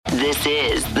This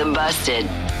is the Busted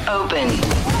Open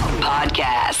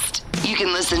Podcast. You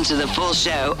can listen to the full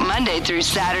show Monday through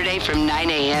Saturday from 9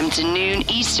 a.m. to noon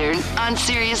Eastern on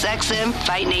SiriusXM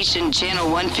Fight Nation Channel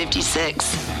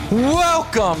 156.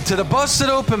 Welcome to the Busted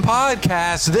Open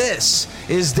Podcast. This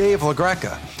is Dave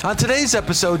LaGreca. On today's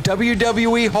episode,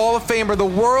 WWE Hall of Famer, the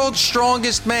world's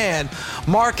strongest man,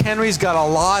 Mark Henry's got a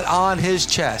lot on his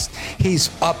chest. He's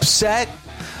upset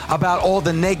about all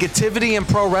the negativity in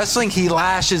pro wrestling. He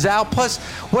lashes out. Plus,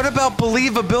 what about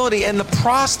believability and the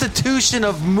prostitution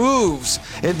of moves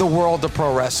in the world of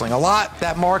pro wrestling? A lot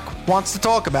that Mark wants to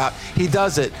talk about. He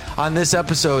does it on this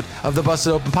episode of the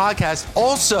Busted Open Podcast.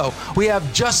 Also, we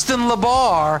have Justin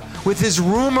LaBar with his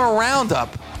rumor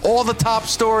roundup. All the top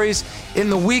stories in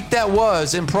the week that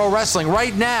was in pro wrestling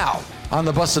right now on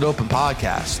the Busted Open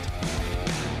Podcast.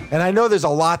 And I know there's a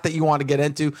lot that you want to get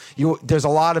into. There's a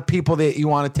lot of people that you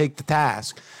want to take to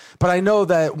task. But I know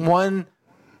that one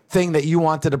thing that you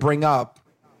wanted to bring up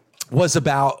was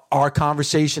about our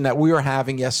conversation that we were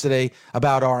having yesterday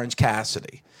about Orange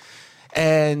Cassidy.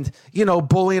 And, you know,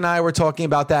 Bully and I were talking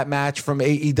about that match from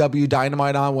AEW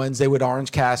Dynamite on Wednesday with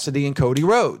Orange Cassidy and Cody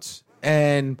Rhodes.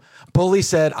 And Bully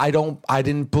said, I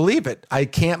didn't believe it. I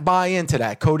can't buy into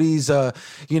that. Cody's, amateur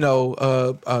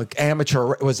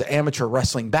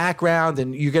wrestling background.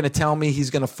 And you're going to tell me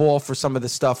he's going to fall for some of the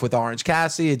stuff with Orange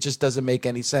Cassidy. It just doesn't make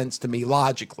any sense to me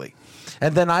logically.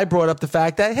 And then I brought up the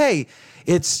fact that, hey,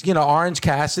 it's, Orange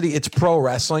Cassidy, it's pro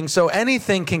wrestling. So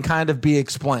anything can kind of be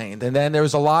explained. And then there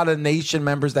was a lot of Nation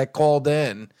members that called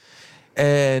in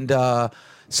and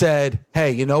said,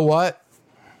 hey, you know what?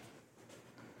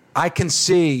 I can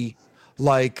see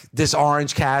like this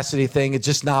Orange Cassidy thing. It's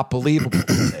just not believable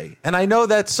to me. And I know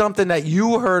that's something that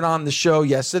you heard on the show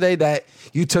yesterday that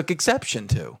you took exception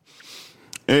to.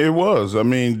 It was. I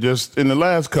mean, just in the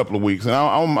last couple of weeks, and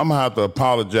I'm going to have to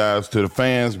apologize to the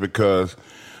fans because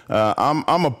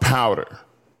I'm a pouter.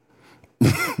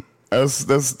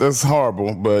 That's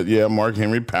horrible. But yeah, Mark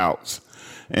Henry pouts.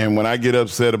 And when I get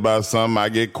upset about something, I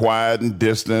get quiet and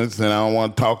distant, and I don't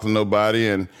want to talk to nobody.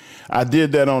 And I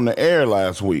did that on the air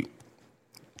last week,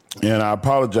 and I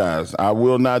apologize. I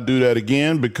will not do that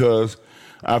again because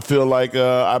I feel like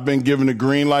I've been given the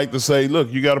green light to say,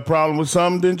 look, you got a problem with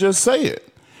something, then just say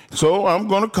it. So I'm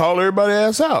going to call everybody's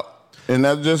ass out. And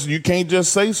you can't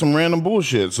just say some random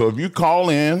bullshit. So if you call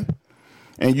in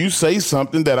and you say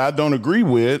something that I don't agree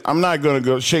with, I'm not going to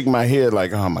go shake my head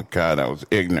like, oh, my God, I was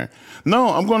ignorant. No,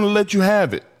 I'm going to let you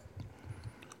have it.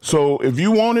 So if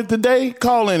you want it today,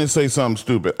 call in and say something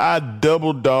stupid. I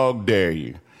double dog dare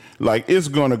you. Like, it's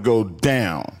going to go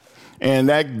down. And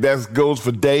that goes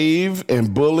for Dave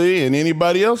and Bully and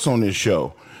anybody else on this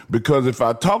show. Because if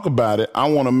I talk about it, I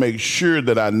want to make sure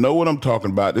that I know what I'm talking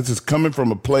about. This is coming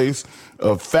from a place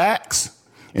of facts,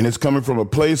 and it's coming from a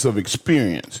place of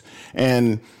experience.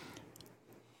 And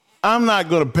I'm not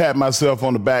going to pat myself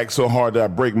on the back so hard that I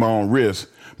break my own wrist.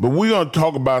 But we're going to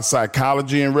talk about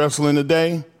psychology in wrestling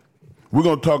today. We're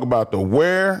going to talk about the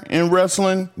where in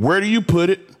wrestling. Where do you put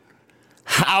it?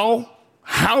 How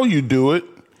you do it,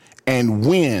 and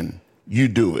when you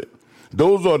do it.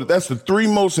 That's the three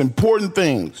most important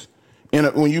things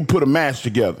when you put a match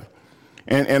together.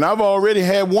 And I've already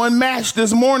had one match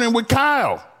this morning with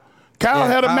Kyle. Kyle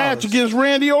had a match against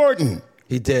Randy Orton.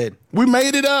 He did. We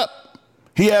made it up.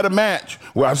 He had a match.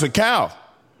 Well, I said, Kyle,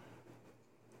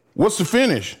 what's the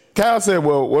finish? Kyle said,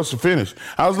 well, what's the finish?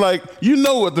 I was like, you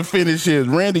know what the finish is.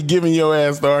 Randy giving your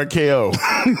ass the RKO.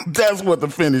 That's what the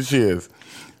finish is.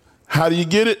 How do you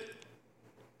get it?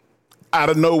 Out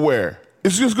of nowhere.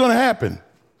 It's just going to happen.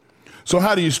 So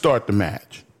how do you start the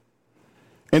match?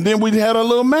 And then we had a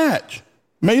little match.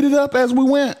 Made it up as we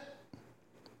went.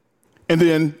 And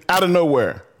then out of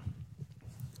nowhere,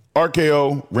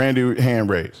 RKO, Randy hand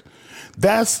raise.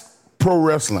 That's pro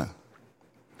wrestling.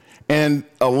 And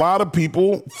a lot of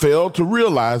people fail to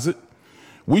realize it.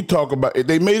 We talk about it.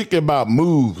 They make it about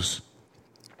moves.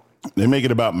 They make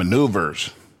it about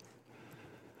maneuvers.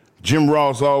 Jim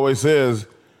Ross always says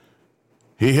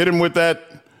he hit him with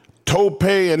that tope,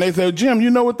 and they say, Jim, you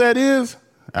know what that is?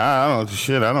 I don't know.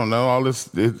 Shit, I don't know. All this,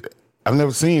 I've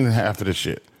never seen half of this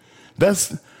shit.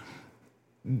 That's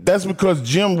because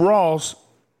Jim Ross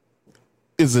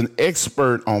is an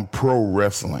expert on pro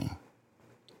wrestling.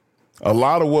 A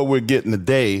lot of what we're getting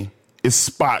today is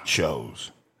spot shows.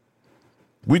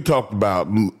 We talked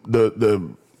about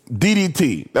the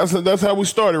DDT. That's how we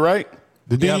started, right?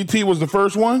 The DDT was the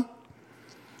first one.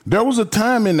 There was a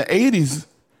time in the 80s,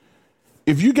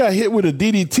 if you got hit with a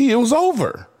DDT, it was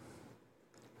over.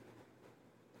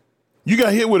 You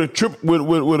got hit with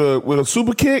a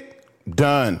super kick,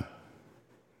 done.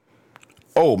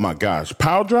 Oh my gosh,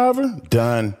 pile driver,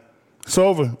 done. It's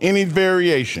over. Any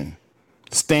variation,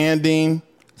 standing,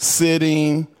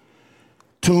 sitting,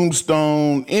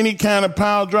 tombstone, any kind of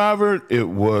pile driver, it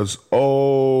was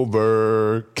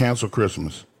over. Cancel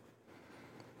Christmas.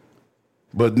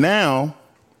 But now,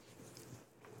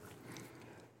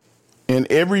 in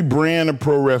every brand of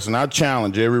pro wrestling, I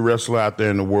challenge every wrestler out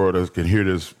there in the world that can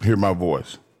hear my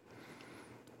voice.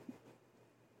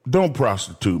 Don't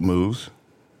prostitute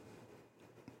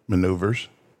maneuvers.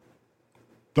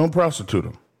 Don't prostitute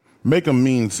them. Make them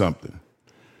mean something.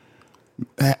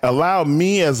 Allow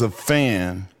me as a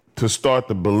fan to start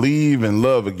to believe and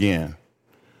love again.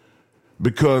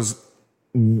 Because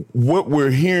what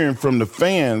we're hearing from the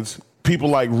fans, people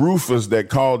like Rufus that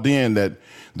called in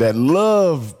that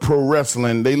love pro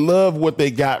wrestling, they love what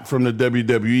they got from the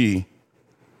WWE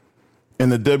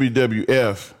and the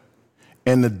WWF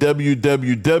and the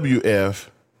WWWF.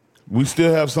 We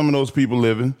still have some of those people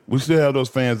living. We still have those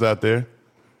fans out there.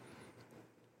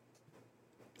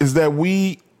 Is that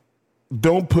we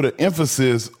don't put an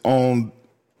emphasis on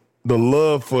the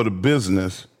love for the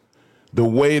business the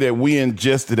way that we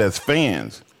ingest it as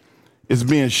fans. It's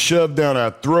being shoved down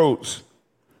our throats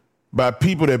by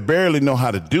people that barely know how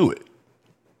to do it.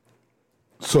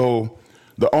 So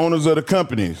the owners of the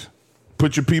companies,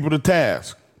 put your people to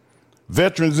task.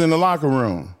 Veterans in the locker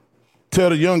room, tell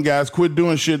the young guys quit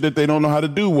doing shit that they don't know how to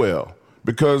do well.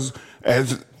 Because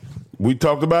as we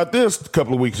talked about this a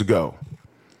couple of weeks ago,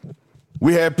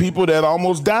 we had people that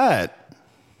almost died.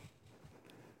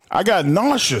 I got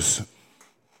nauseous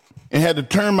and had to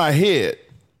turn my head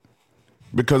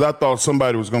because I thought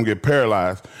somebody was going to get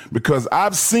paralyzed, because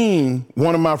I've seen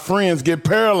one of my friends get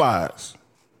paralyzed.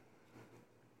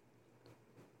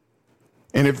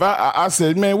 And if I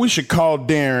said, man, we should call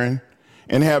Darren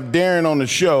and have Darren on the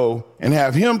show and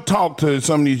have him talk to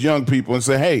some of these young people and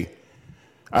say, hey,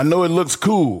 I know it looks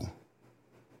cool,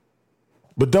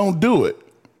 but don't do it.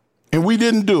 And we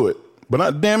didn't do it.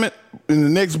 But damn it, in the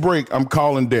next break, I'm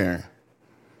calling Darren.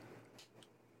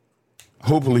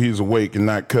 Hopefully he's awake and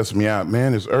not cuss me out.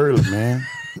 Man, it's early, man.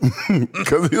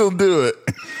 Because he'll do it.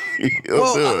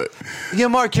 He'll do it. Yeah,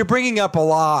 Mark, you're bringing up a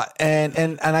lot.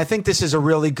 And I think this is a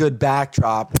really good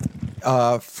backdrop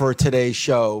for today's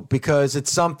show, because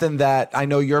it's something that I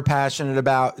know you're passionate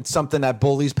about. It's something that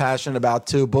Bully's passionate about,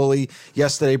 too. Bully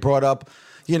yesterday brought up,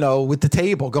 with the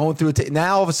table, going through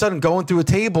now all of a sudden going through a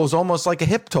table is almost like a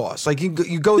hip toss. Like you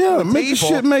go through a table. Make the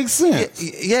shit make sense.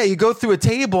 Yeah, you go through a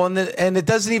table and it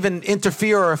doesn't even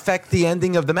interfere or affect the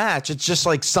ending of the match. It's just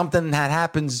like something that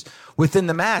happens within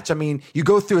the match. I mean, you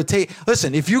go through a table.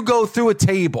 Listen, if you go through a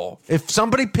table, if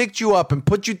somebody picked you up and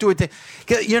put you through a table,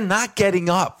 you're not getting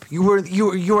up.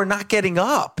 You are not getting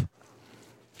up.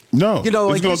 No, it's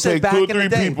like going to take 2 or 3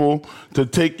 people to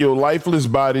take your lifeless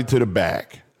body to the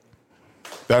back.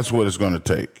 That's what it's going to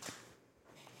take.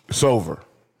 It's over.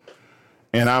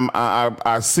 And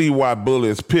I see why Bully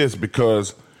is pissed,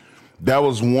 because that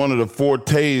was one of the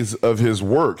fortes of his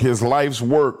work. His life's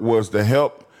work was to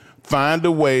help find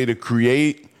a way to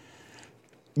create.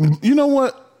 You know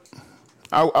what?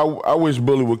 I wish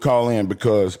Bully would call in,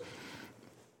 because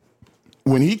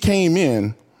when he came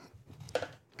in,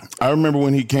 I remember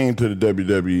when he came to the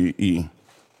WWE,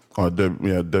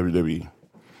 WWE,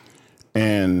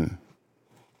 and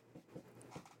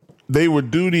they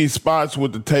would do these spots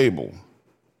with the table.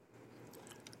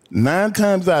 9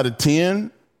 times out of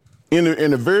 10,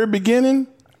 in the very beginning,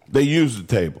 they used the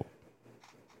table.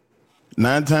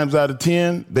 9 times out of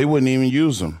 10, they wouldn't even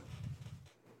use them.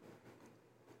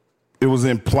 It was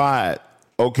implied.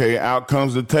 Okay, out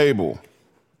comes the table.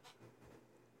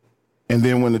 And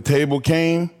then when the table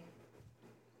came,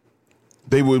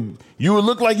 you would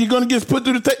look like you're going to get put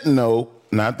through the table. No,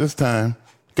 not this time.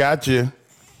 Gotcha.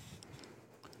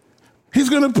 He's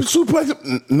going to suplex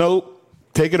him. Nope.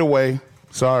 Take it away.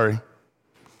 Sorry.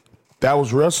 That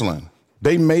was wrestling.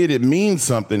 They made it mean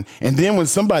something. And then when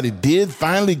somebody did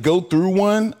finally go through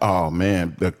one, oh,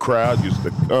 man, the crowd used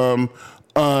to come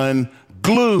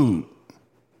unglued.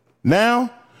 Now,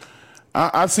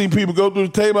 I see people go through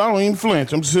the table. I don't even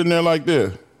flinch. I'm sitting there like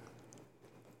this.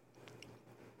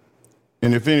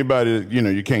 And if anybody,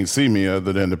 you can't see me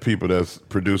other than the people that's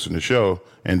producing the show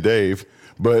and Dave,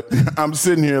 but I'm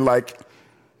sitting here like,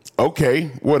 okay,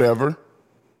 whatever.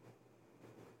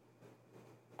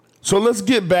 So let's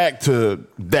get back to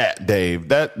that, Dave.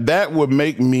 That would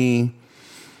make me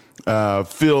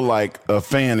feel like a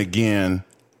fan again,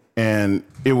 and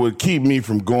it would keep me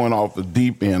from going off the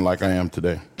deep end like I am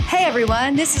today. Hey,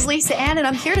 everyone, this is Lisa Ann, and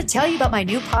I'm here to tell you about my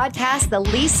new podcast, The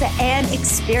Lisa Ann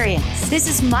Experience. This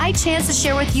is my chance to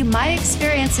share with you my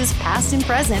experiences, past and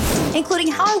present, including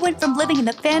how I went from living in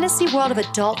the fantasy world of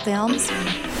adult films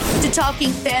to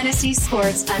talking fantasy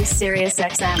sports on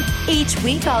SiriusXM. Each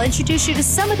week, I'll introduce you to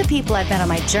some of the people I've met on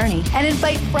my journey and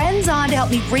invite friends on to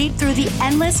help me read through the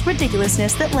endless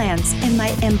ridiculousness that lands in my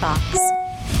inbox.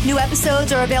 New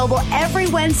episodes are available every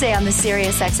Wednesday on the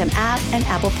SiriusXM app and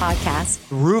Apple Podcasts.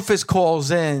 Rufus calls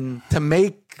in to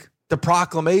make the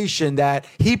proclamation that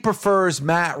he prefers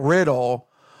Matt Riddle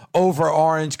over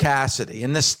Orange Cassidy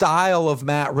and the style of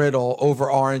Matt Riddle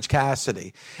over Orange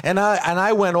Cassidy. And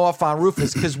I went off on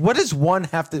Rufus because what does one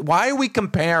have to, why are we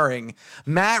comparing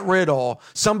Matt Riddle,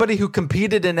 somebody who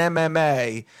competed in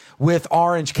MMA, with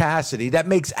Orange Cassidy? That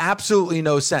makes absolutely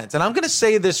no sense. And I'm going to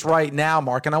say this right now,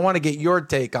 Mark, and I want to get your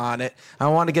take on it. I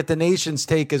want to get the nation's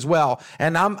take as well.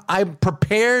 And I'm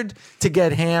prepared to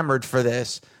get hammered for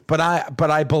this, but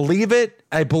I believe it.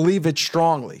 I believe it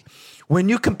strongly. When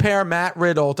you compare Matt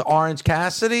Riddle to Orange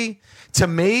Cassidy, to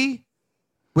me,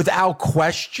 without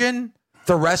question,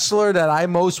 the wrestler that I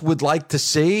most would like to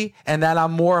see and that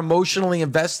I'm more emotionally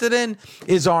invested in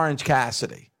is Orange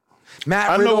Cassidy.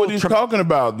 I know what he's talking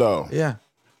about, though. Yeah.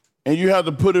 And you have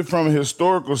to put it from a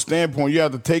historical standpoint. You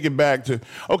have to take it back to,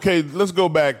 okay, let's go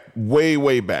back way,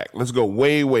 way back. Let's go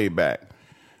way, way back.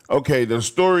 Okay, the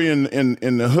story in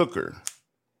the Hooker,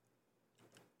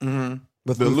 With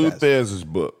the Lou Thesz's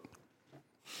book.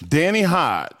 Danny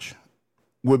Hodge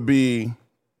would be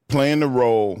playing the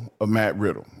role of Matt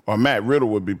Riddle, or Matt Riddle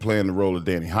would be playing the role of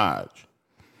Danny Hodge.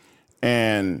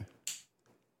 And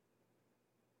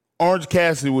Orange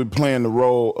Cassidy would be playing the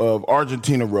role of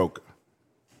Argentina Roca.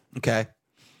 Okay.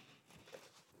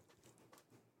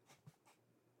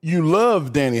 You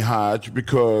love Danny Hodge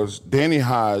because Danny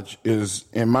Hodge is,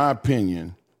 in my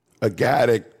opinion, a guy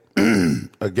that,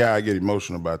 I get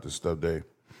emotional about this stuff, Dave,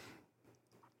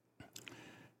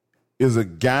 is a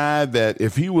guy that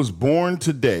if he was born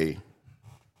today,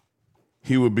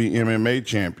 he would be MMA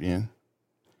champion,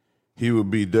 he would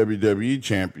be WWE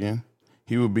champion,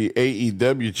 he would be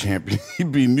AEW champion,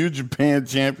 he'd be New Japan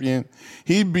champion,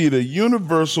 he'd be the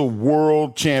universal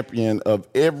world champion of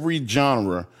every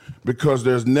genre, because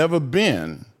there's never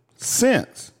been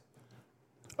since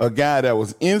a guy that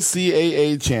was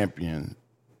NCAA champion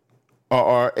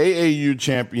or AAU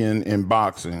champion in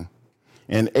boxing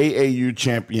and AAU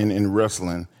champion in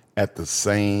wrestling at the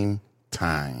same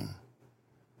time.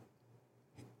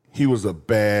 He was a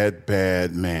bad,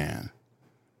 bad man.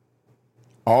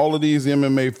 All of these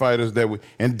MMA fighters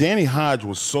and Danny Hodge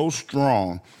was so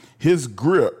strong, his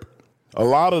grip, a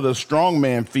lot of the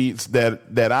strongman feats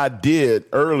that I did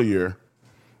earlier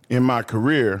in my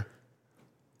career,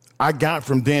 I got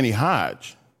from Danny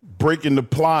Hodge, breaking the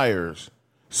pliers,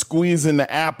 squeezing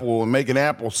the apple and making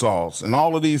applesauce, and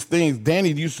all of these things.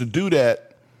 Danny used to do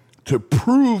that to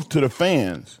prove to the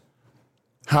fans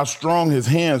how strong his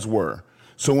hands were.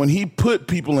 So when he put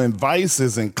people in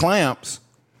vices and clamps,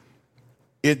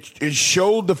 it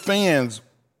showed the fans,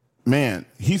 man,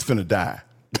 he's finna die.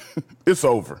 It's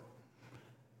over.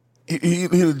 He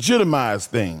legitimized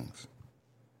things.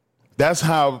 That's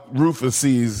how Rufus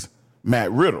sees Matt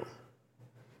Riddle.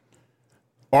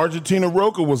 Argentina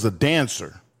Roca was a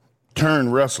dancer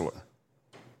turned wrestler.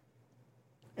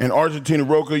 And Argentina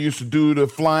Roca used to do the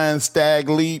flying stag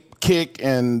leap kick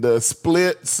and the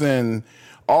splits and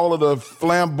all of the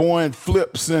flamboyant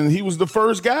flips, and he was the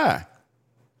first guy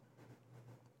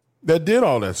that did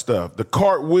all that stuff. The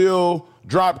cartwheel,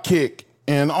 drop kick,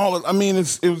 and all of,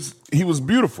 he was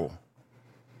beautiful.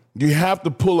 You have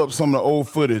to pull up some of the old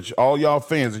footage. All y'all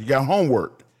fans, if you got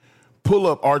homework, pull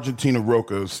up Argentina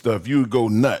Roca stuff. You would go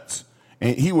nuts.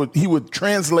 And he would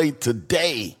translate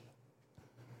today.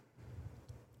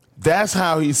 That's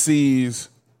how he sees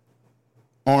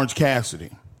Orange Cassidy.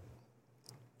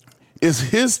 It's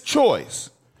his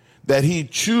choice that he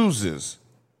chooses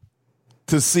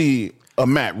to see a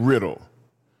Matt Riddle,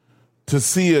 to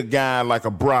see a guy like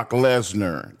a Brock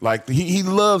Lesnar. Like he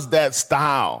loves that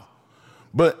style.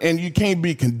 And you can't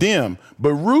be condemned.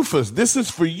 But Rufus, this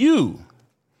is for you.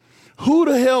 Who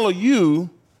the hell are you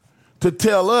to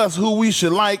tell us who we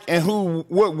should like and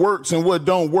what works and what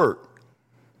don't work?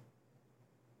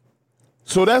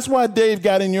 So that's why Dave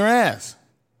got in your ass,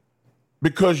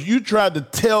 because you tried to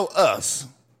tell us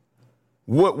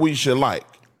what we should like.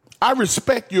 I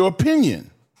respect your opinion,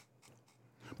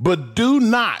 but do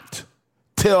not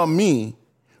tell me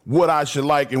what I should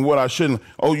like and what I shouldn't.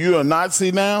 Oh, you're a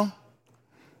Nazi now?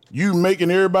 You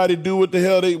making everybody do what the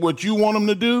hell what you want them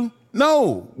to do?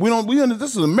 No, we don't.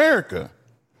 This is America,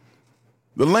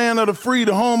 the land of the free,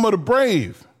 the home of the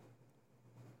brave.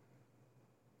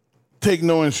 take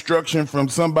no instruction from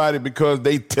somebody because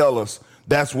they tell us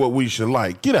that's what we should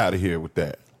like. Get out of here with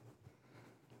that.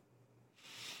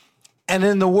 And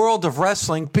in the world of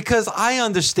wrestling, because I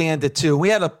understand it too, we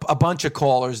had a bunch of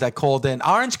callers that called in.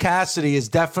 Orange Cassidy is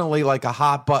definitely like a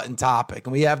hot button topic.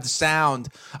 And we have the sound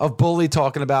of Bully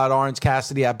talking about Orange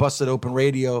Cassidy at Busted Open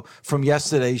Radio from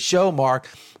yesterday's show, Mark.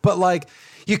 But like,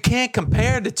 you can't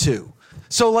compare the two.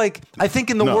 So, like, I think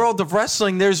in the world of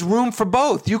wrestling, there's room for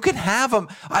both. You can have them.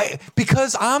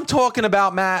 Because I'm talking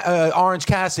about Orange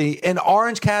Cassidy, and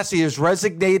Orange Cassidy is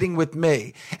resonating with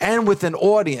me and with an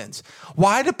audience.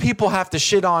 Why do people have to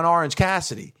shit on Orange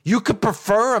Cassidy? You could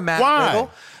prefer a Matt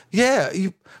Riddle. Yeah,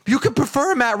 you could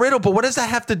prefer Matt Riddle, but what does that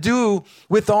have to do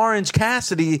with Orange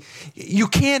Cassidy? You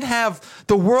can't have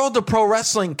the world of pro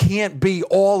wrestling can't be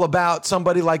all about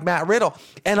somebody like Matt Riddle.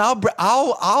 And I'll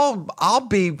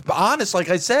be honest, like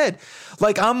I said,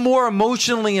 like I'm more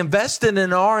emotionally invested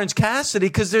in Orange Cassidy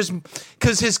because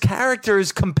his character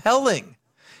is compelling.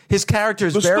 His character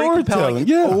is very compelling.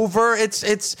 Yeah.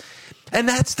 And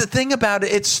that's the thing about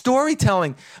it. It's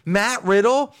storytelling. Matt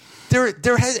Riddle.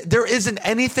 There isn't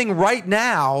anything right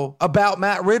now about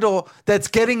Matt Riddle that's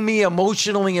getting me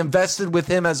emotionally invested with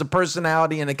him as a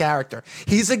personality and a character.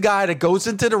 He's a guy that goes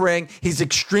into the ring. He's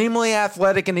extremely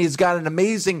athletic and he's got an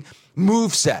amazing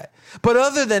moveset. But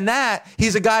other than that,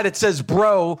 he's a guy that says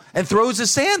bro and throws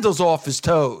his sandals off his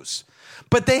toes.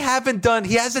 But he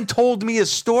hasn't told me a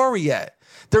story yet.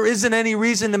 There isn't any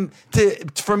reason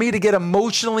for me to get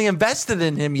emotionally invested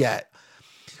in him yet.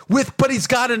 But he's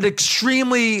got an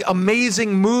extremely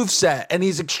amazing moveset, and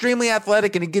he's extremely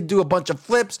athletic, and he can do a bunch of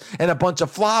flips and a bunch of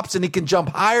flops, and he can jump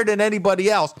higher than anybody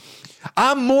else.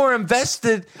 I'm more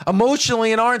invested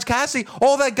emotionally in Orange Cassidy.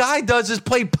 All that guy does is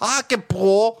play pocket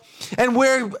pool and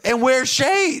wear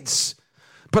shades.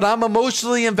 But I'm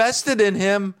emotionally invested in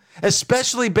him,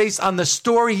 especially based on the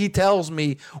story he tells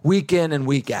me week in and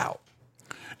week out.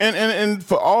 And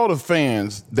for all the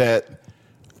fans that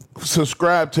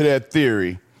subscribe to that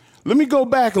theory, let me go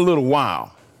back a little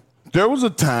while. There was a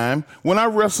time when I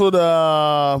wrestled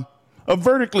a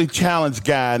vertically challenged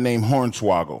guy named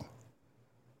Hornswoggle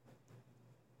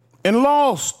and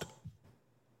lost.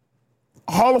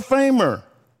 Hall of Famer.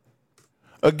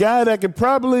 A guy that could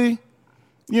probably,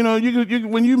 you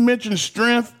when you mention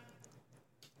strength,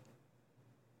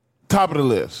 top of the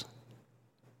list.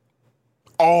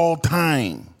 All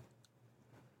time.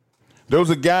 There was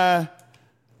a guy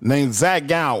named Zach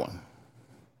Gowen.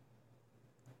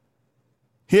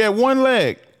 He had one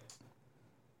leg.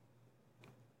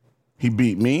 He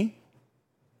beat me.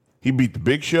 He beat the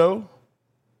Big Show.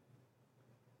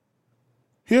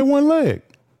 He had one leg.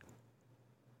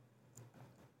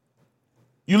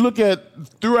 You look at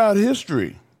throughout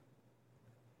history,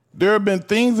 there have been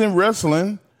things in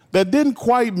wrestling that didn't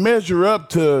quite measure up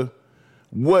to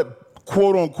what,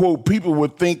 quote unquote, people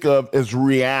would think of as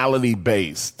reality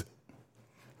based.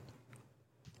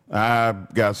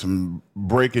 I've got some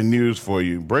breaking news for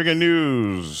you. Breaking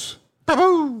news.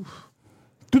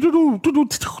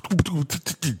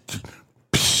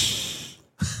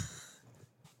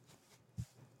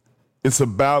 It's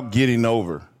about getting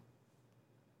over.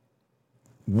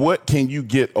 What can you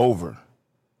get over?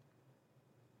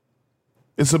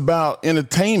 It's about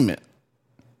entertainment.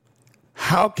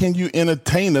 How can you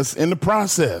entertain us in the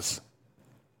process?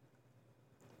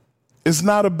 It's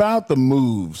not about the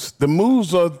moves. The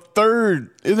moves are third.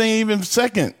 It ain't even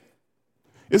second.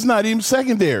 It's not even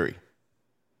secondary.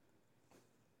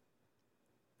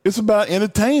 It's about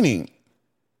entertaining.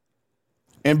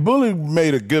 And Bully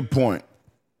made a good point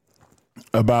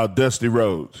about Dusty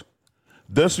Rhodes.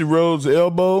 Dusty Rhodes'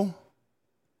 elbow,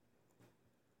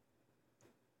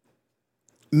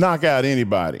 knock out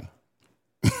anybody.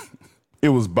 It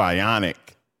was bionic.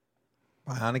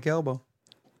 Bionic elbow.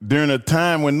 During a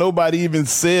time when nobody even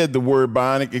said the word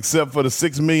bionic except for the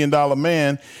 $6 million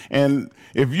man. And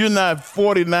if you're not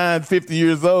 49, 50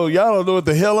 years old, y'all don't know what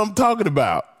the hell I'm talking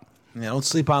about. Yeah, don't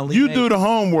sleep on Lee. You do the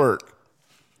homework.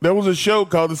 There was a show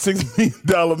called The $6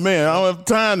 Million Man. I don't have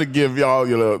time to give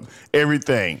y'all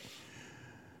everything.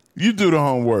 You do the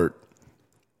homework.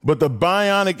 But the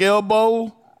bionic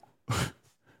elbow,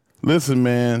 listen,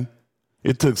 man,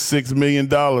 it took $6 million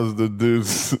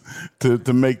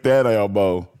to make that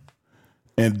elbow.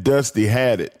 And Dusty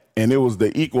had it. And it was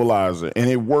the equalizer. And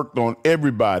it worked on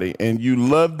everybody. And you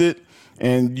loved it.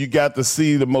 And you got to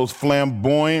see the most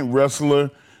flamboyant wrestler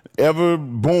ever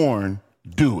born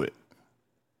do it.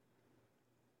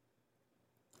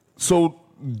 So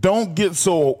don't get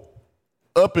so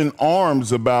up in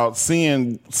arms about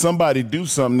seeing somebody do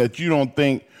something that you don't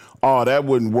think, oh, that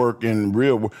wouldn't work in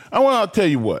real world. I want to tell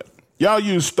you what. Y'all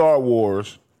use Star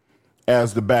Wars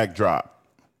as the backdrop.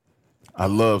 I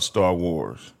love Star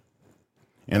Wars.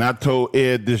 And I told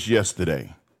Ed this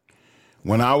yesterday.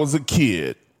 When I was a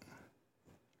kid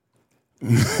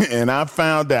and I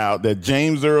found out that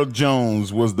James Earl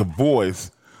Jones was the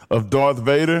voice of Darth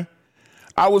Vader,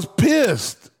 I was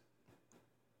pissed.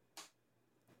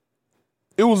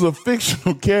 It was a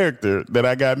fictional character that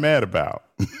I got mad about.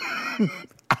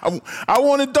 I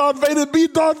wanted Darth Vader to be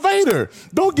Darth Vader.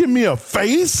 Don't give me a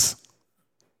face.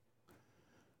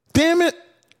 Damn it.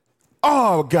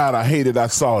 Oh, God, I hated I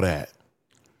saw that.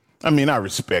 I mean, I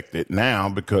respect it now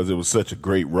because it was such a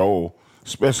great role,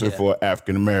 especially for an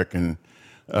African-American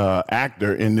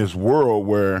actor in this world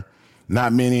where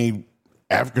not many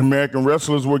African-American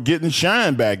wrestlers were getting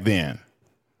shine back then.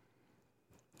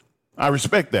 I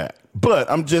respect that.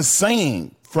 But I'm just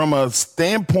saying, from a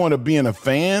standpoint of being a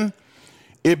fan,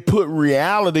 it put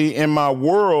reality in my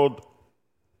world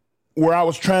where I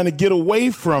was trying to get away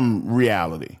from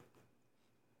reality.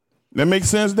 That makes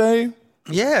sense, Dave?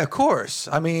 Yeah, of course.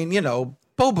 I mean,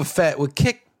 Boba Fett would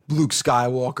kick Luke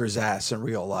Skywalker's ass in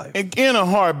real life. In a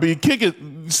heartbeat. Kick it.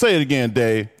 Say it again,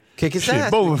 Dave. Kick his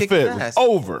ass. Boba Fett was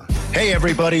over. Hey,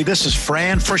 everybody, this is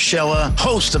Fran Fraschilla,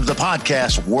 host of the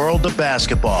podcast World of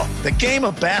Basketball. The game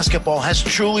of basketball has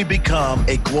truly become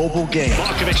a global game.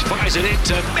 Markovic fires it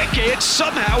into Mickey, and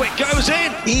somehow it goes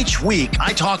in. Each week,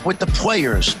 I talk with the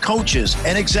players, coaches,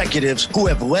 and executives who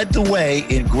have led the way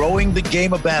in growing the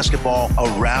game of basketball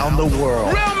around the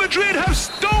world. Real Madrid have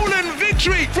stolen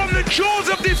victory from the jaws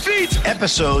of defeat.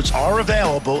 Episodes are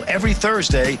available every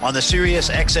Thursday on the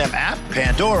SiriusXM app,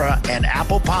 Pandora, and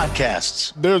Apple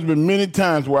Podcasts. There's been many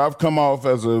times where I've come off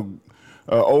as a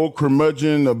old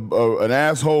curmudgeon, an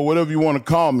asshole, whatever you want to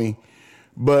call me.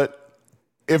 But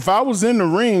if I was in the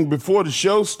ring before the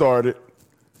show started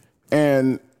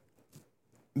and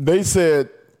they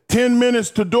said 10 minutes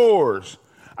to doors,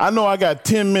 I know I got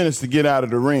 10 minutes to get out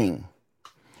of the ring.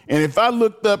 And if I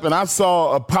looked up and I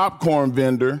saw a popcorn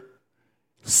vendor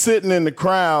sitting in the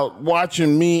crowd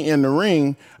watching me in the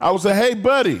ring, I would say, hey,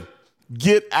 buddy,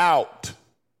 get out.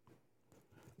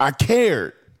 I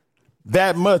cared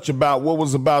that much about what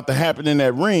was about to happen in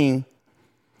that ring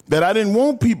that I didn't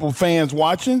want fans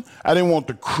watching. I didn't want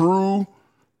the crew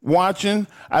watching.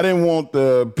 I didn't want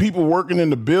the people working in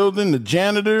the building, the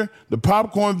janitor, the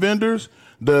popcorn vendors,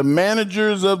 the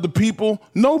managers of the people.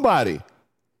 Nobody.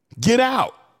 Get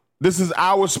out. This is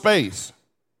our space.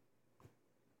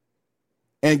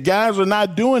 And guys are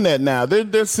not doing that now.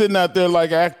 They're sitting out there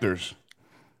like actors.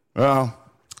 Well,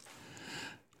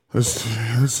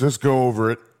 let's go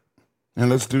over it, and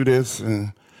let's do this.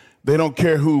 And they don't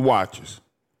care who watches.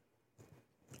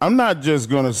 I'm not just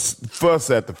going to fuss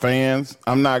at the fans.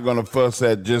 I'm not going to fuss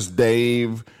at just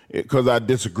Dave because I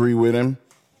disagree with him.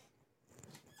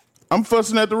 I'm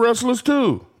fussing at the wrestlers,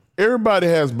 too. Everybody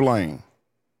has blame.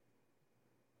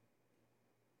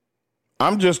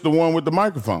 I'm just the one with the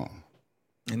microphone.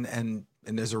 And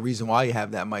there's a reason why you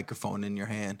have that microphone in your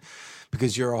hand,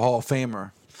 because you're a Hall of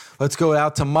Famer. Let's go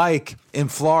out to Mike in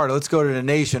Florida. Let's go to the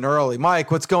nation early.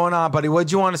 Mike, what's going on, buddy? What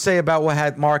did you want to say about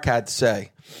what Mark had to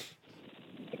say?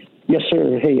 Yes,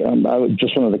 sir. Hey, I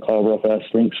just wanted to call real fast.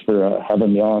 Thanks for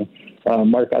having me on.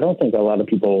 Mark, I don't think a lot of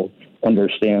people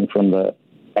understand from the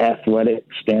athletic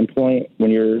standpoint,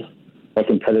 when you're a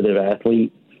competitive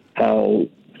athlete, how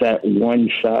that one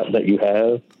shot that you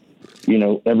have,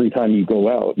 every time you go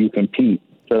out, you compete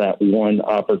for that one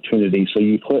opportunity. So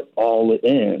you put all it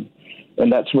in.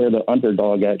 And that's where the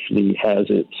underdog actually has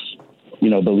its,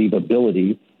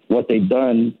 believability. What they've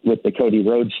done with the Cody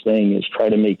Rhodes thing is try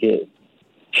to make it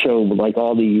show like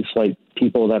all these like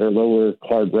people that are lower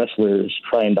card wrestlers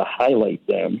trying to highlight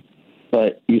them.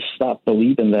 But you stop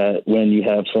believing that when you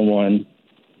have someone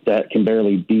that can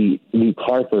barely beat Luke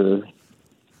Harper,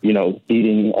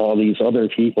 beating all these other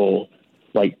people,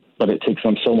 but it takes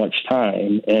them so much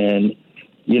time. And,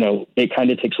 it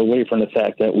kind of takes away from the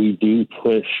fact that we do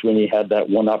push when we have that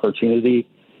one opportunity,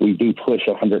 we do push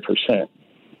 100%.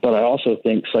 But I also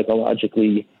think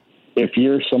psychologically, if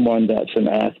you're someone that's an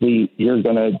athlete, you're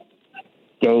going to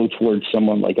go towards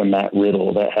someone like a Matt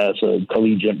Riddle that has a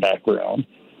collegiate background,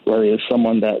 whereas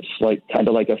someone that's like kind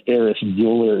of like a Ferris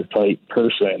Bueller type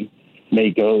person may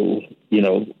go,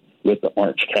 with the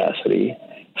Orange Cassidy.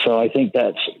 So I think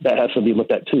that has to be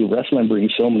looked at too. Wrestling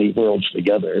brings so many worlds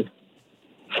together.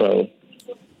 So,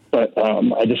 but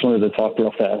I just wanted to talk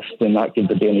real fast and not give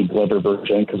the Danny Glover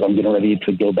version because I'm getting ready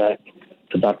to go back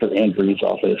to Dr. Andrews'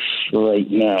 office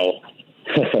right now.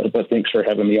 But thanks for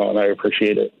having me on. I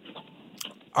appreciate it.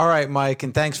 All right, Mike,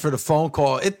 and thanks for the phone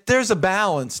call. There's a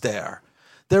balance there.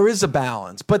 There is a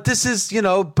balance, but this is,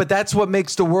 but that's what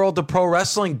makes the world of pro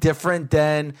wrestling different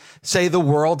than, say, the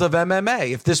world of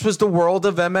MMA. If this was the world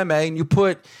of MMA and you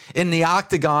put in the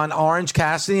octagon Orange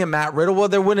Cassidy and Matt Riddle, well,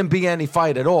 there wouldn't be any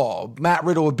fight at all. Matt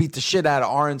Riddle would beat the shit out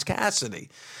of Orange Cassidy.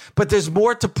 But there's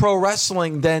more to pro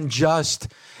wrestling than just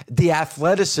the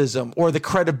athleticism or the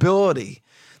credibility.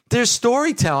 There's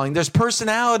storytelling, there's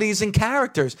personalities and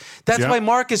characters. That's why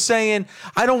Mark is saying,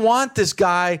 I don't want this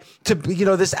guy to be,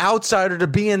 this outsider to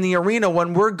be in the arena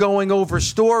when we're going over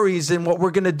stories and what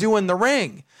we're going to do in the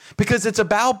ring, because it's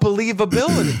about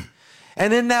believability.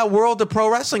 And in that world of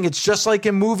pro wrestling, it's just like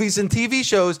in movies and TV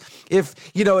shows.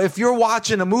 If you're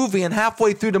watching a movie and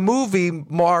halfway through the movie,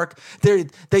 Mark,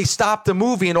 they stopped the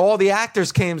movie and all the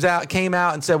actors came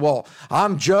out and said, well,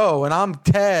 I'm Joe and I'm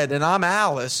Ted and I'm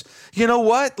Alice. You know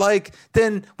what?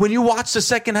 Then when you watch the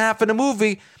second half of the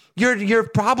movie, you're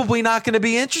probably not going to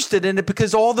be interested in it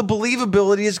because all the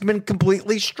believability has been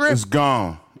completely stripped. It's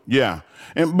gone. Yeah.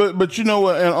 But you know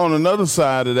what? And on another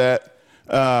side of that,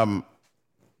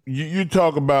 You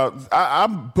talk about, I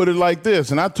put it like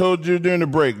this, and I told you during the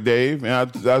break, Dave,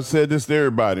 and I said this to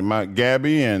everybody, my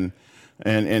Gabby and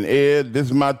Ed, this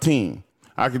is my team.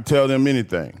 I can tell them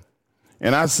anything.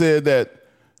 And I said that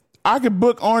I could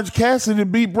book Orange Cassidy to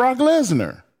beat Brock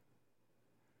Lesnar.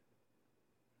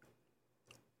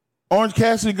 Orange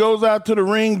Cassidy goes out to the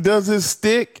ring, does his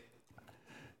stick,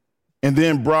 and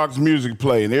then Brock's music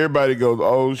play, and everybody goes,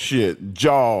 oh shit,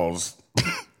 Jaws.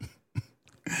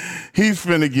 He's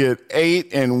finna get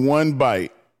 8 in one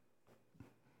bite.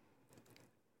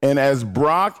 And as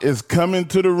Brock is coming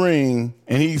to the ring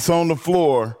and he's on the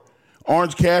floor,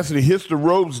 Orange Cassidy hits the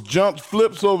ropes, jumps,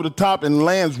 flips over the top, and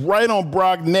lands right on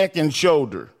Brock's neck and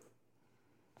shoulder.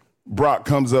 Brock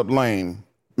comes up lame.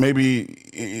 Maybe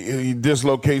he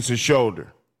dislocates his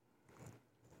shoulder.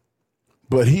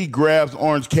 But he grabs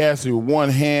Orange Cassidy with one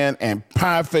hand and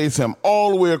pie-face him all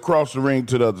the way across the ring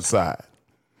to the other side.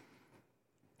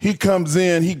 He comes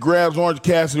in, he grabs Orange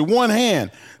Cassidy, one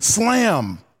hand,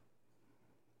 slam.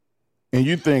 And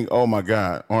you think, oh my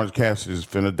God, Orange Cassidy is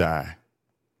finna die.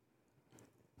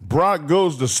 Brock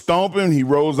goes to stomp him, he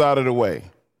rolls out of the way.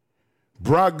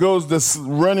 Brock goes to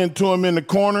run into him in the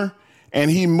corner,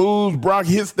 and he moves. Brock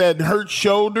hits that hurt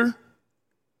shoulder.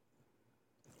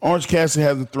 Orange Cassidy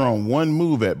hasn't thrown one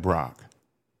move at Brock.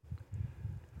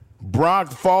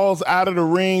 Brock falls out of the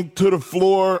ring to the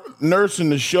floor,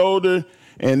 nursing the shoulder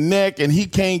and neck, and he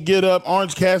can't get up.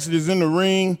 Orange Cassidy's in the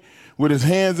ring with his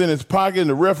hands in his pocket, and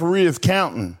the referee is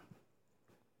counting.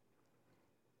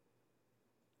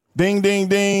 Ding, ding,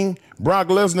 ding. Brock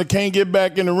Lesnar can't get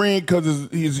back in the ring because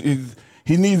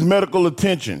he needs medical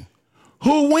attention.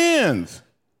 Who wins?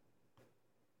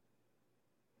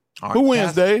 Who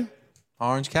wins, Dave?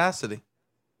 Orange Cassidy.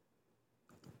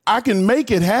 I can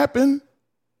make it happen.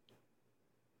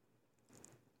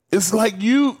 It's like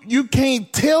you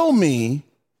can't tell me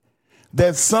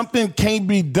that something can't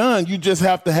be done. You just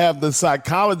have to have the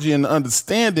psychology and the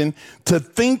understanding to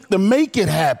think to make it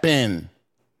happen.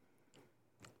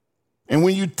 And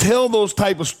when you tell those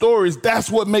type of stories,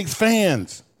 that's what makes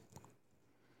fans.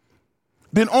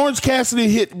 Then Orange Cassidy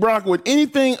hit Brock with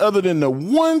anything other than the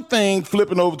one thing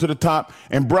flipping over to the top,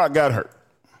 and Brock got hurt.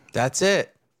 That's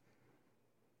it.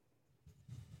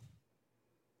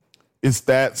 It's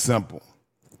that simple.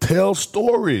 Tell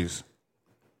stories.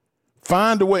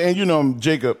 Find a way. And,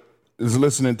 Jacob is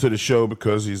listening to the show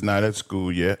because he's not at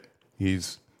school yet.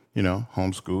 He's,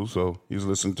 homeschooled, so he's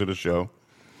listening to the show.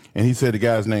 And he said the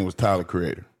guy's name was Tyler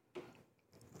Creator.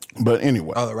 But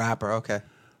anyway. Oh, the rapper. Okay.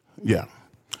 Yeah.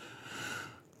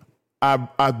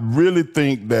 I really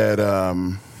think that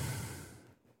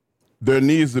there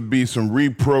needs to be some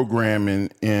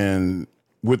reprogramming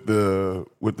with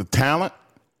the talent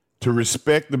to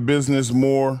respect the business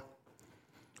more,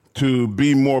 to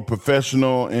be more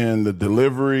professional in the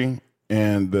delivery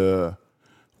and the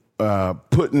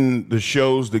putting the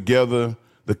shows together.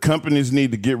 The companies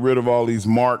need to get rid of all these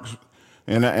marks.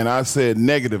 And I said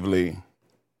negatively,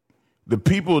 the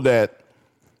people that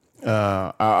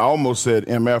I almost said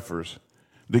MFers,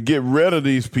 to get rid of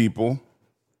these people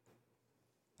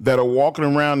that are walking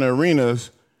around the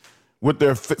arenas with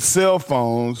their cell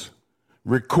phones,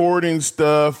 recording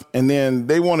stuff, and then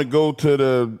they want to go to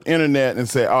the internet and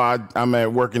say,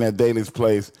 I'm working at Daly's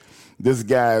place. This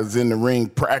guy is in the ring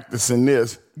practicing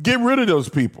this. Get rid of those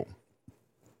people.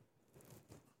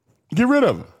 Get rid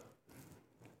of them.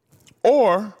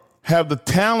 Or have the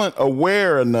talent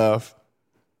aware enough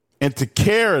and to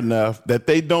care enough that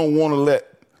they don't want to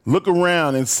look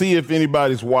around and see if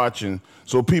anybody's watching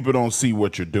so people don't see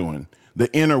what you're doing.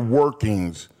 The inner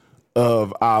workings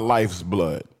of our life's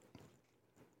blood.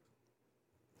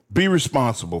 be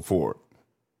responsible for it.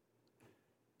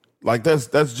 Like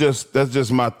that's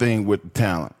just my thing with the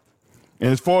talent.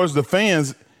 And as far as the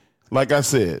fans, like I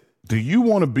said, do you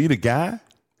want to be the guy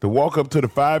to walk up to the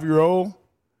 5-year-old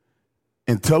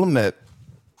and tell him that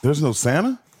there's no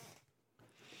Santa?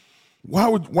 Why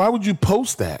would you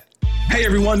post that? Hey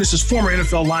everyone, this is former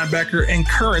NFL linebacker and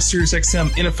current SiriusXM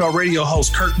NFL radio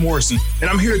host Kirk Morrison, and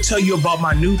I'm here to tell you about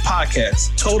my new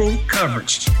podcast, Total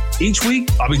Coverage. Each week,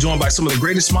 I'll be joined by some of the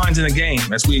greatest minds in the game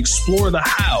as we explore the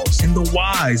hows and the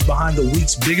whys behind the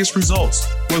week's biggest results.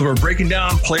 Whether we're breaking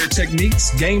down player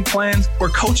techniques, game plans, or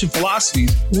coaching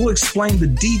philosophies, we'll explain the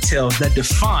details that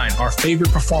define our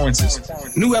favorite performances.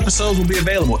 New episodes will be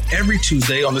available every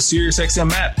Tuesday on the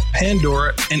SiriusXM app,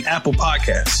 Pandora, and Apple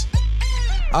Podcasts.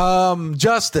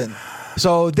 Justin,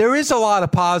 so there is a lot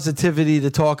of positivity to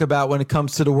talk about when it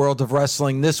comes to the world of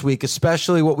wrestling this week,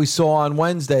 especially what we saw on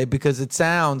Wednesday, because it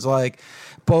sounds like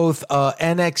both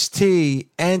NXT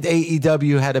and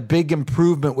AEW had a big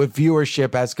improvement with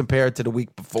viewership as compared to the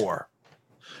week before.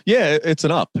 Yeah, it's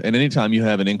an up, and anytime you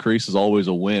have an increase is always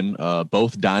a win.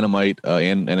 Both Dynamite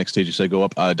and NXT, as you say, go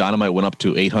up. Dynamite went up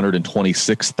to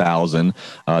 826,000.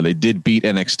 They did beat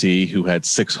NXT, who had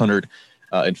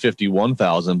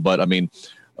 651,000, but I mean,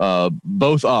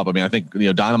 both up. I mean, I think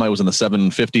Dynamite was in the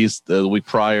 750s the week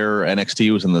prior.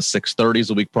 NXT was in the 630s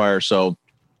the week prior. So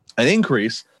an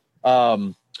increase.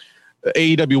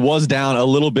 AEW was down a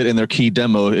little bit in their key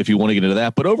demo, if you want to get into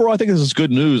that. But overall, I think this is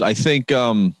good news. I think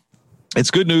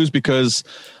it's good news because,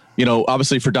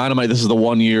 obviously for Dynamite, this is the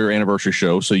 1-year anniversary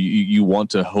show. So you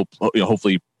want to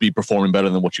hopefully be performing better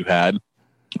than what you had.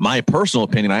 My personal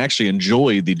opinion, I actually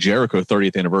enjoyed the Jericho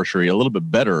 30th anniversary a little bit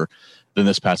better than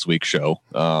this past week's show.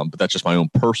 But that's just my own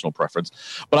personal preference.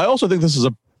 But I also think this is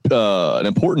an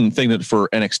important thing for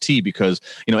NXT because,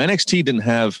 NXT didn't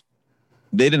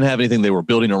have anything they were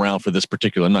building around for this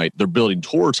particular night. They're building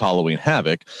towards Halloween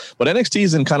Havoc, but NXT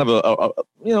is in kind of a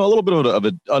little bit of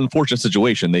an unfortunate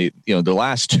situation. They, the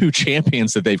last 2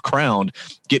 champions that they've crowned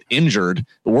get injured.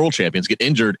 The world champions get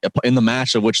injured in the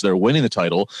match of which they're winning the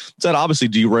title. So that obviously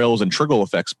derails and trickle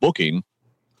effects booking.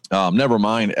 Never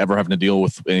mind ever having to deal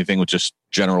with anything with just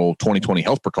general 2020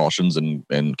 health precautions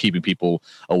and keeping people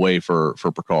away for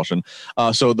precaution.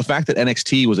 So the fact that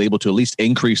NXT was able to at least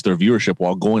increase their viewership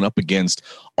while going up against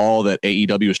all that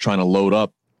AEW is trying to load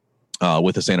up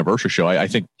with this anniversary show, I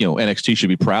think NXT should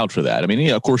be proud for that. I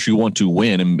mean, of course you want to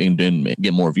win and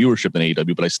get more viewership than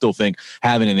AEW, but I still think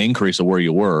having an increase of where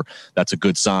you were, that's a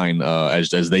good sign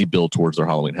as they build towards their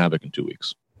Halloween Havoc in 2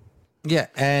 weeks. Yeah,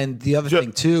 and the other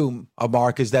thing too,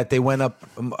 Mark, is that they went up.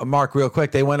 Mark, real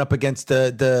quick, they went up against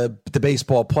the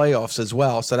baseball playoffs as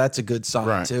well, so that's a good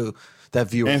sign too. That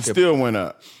viewership and still went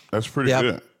up. That's pretty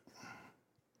good.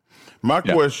 My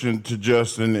question to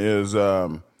Justin is,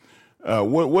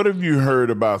 what have you heard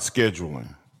about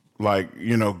scheduling? Like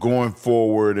going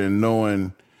forward and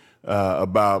knowing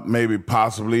about maybe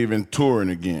possibly even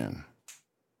touring again.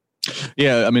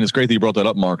 Yeah, I mean, it's great that you brought that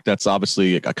up, Mark. That's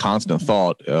obviously a constant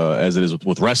thought, as it is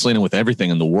with wrestling and with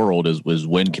everything in the world, is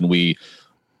when can we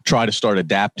try to start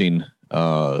adapting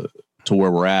to where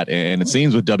we're at? And it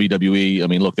seems with WWE, I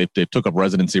mean, look, they took up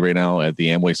residency right now at the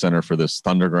Amway Center for this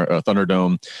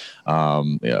Thunderdome.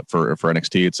 For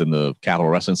NXT, it's in the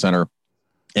Capitol Wrestling Center.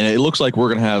 And it looks like we're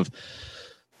going to have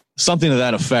something to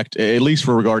that effect, at least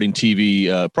for regarding TV,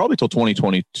 probably till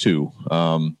 2022.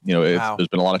 There's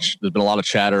been a lot of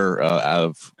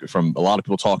chatter from a lot of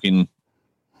people talking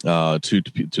to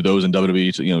those in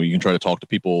WWE. You can try to talk to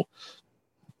people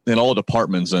in all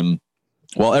departments, and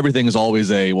while everything is always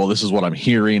this is what I'm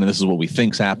hearing and this is what we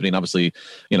think's happening. Obviously,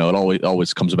 it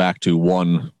always comes back to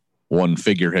one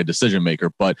figurehead decision maker,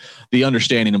 but the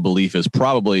understanding and belief is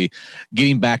probably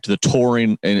getting back to the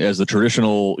touring and as the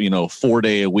traditional,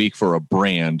 4-day a week for a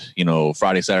brand,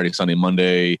 Friday, Saturday, Sunday,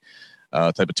 Monday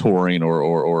type of touring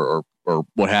or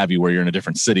what have you, where you're in a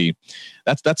different city.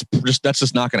 That's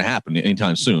just not going to happen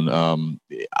anytime soon.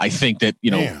 I think that,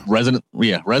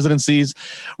 residencies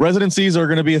are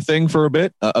going to be a thing for a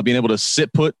bit, being able to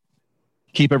sit put,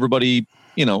 keep everybody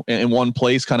in one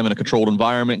place, kind of in a controlled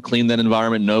environment, clean that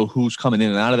environment, know who's coming in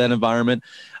and out of that environment.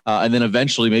 And then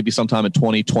eventually, maybe sometime in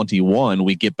 2021,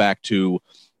 we get back to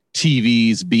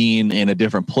TVs being in a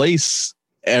different place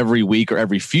every week or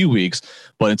every few weeks.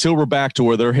 But until we're back to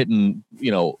where they're hitting,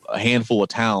 a handful of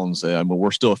towns,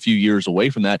 we're still a few years away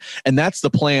from that. And that's the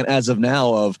plan as of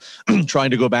now of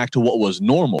trying to go back to what was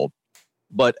normal.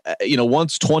 But,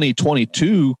 once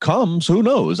 2022 comes, who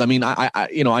knows? I mean,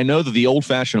 I know that the old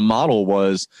fashioned model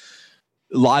was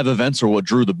live events are what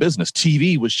drew the business.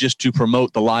 TV was just to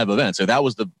promote the live events. So that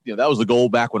was the goal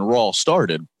back when Raw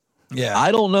started. Yeah.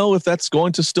 I don't know if that's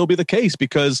going to still be the case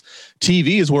because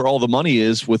TV is where all the money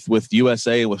is with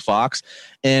USA and with Fox.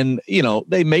 And,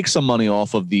 they make some money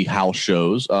off of the house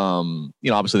shows.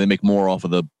 Obviously they make more off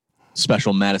of the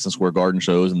special Madison Square Garden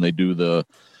shows and they do the,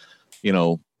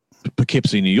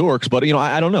 Poughkeepsie, New York's. But,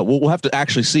 I don't know. We'll have to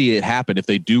actually see it happen if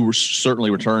they do certainly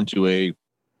return to a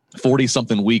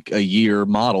 40-something week a year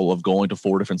model of going to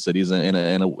 4 different cities in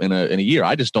a year.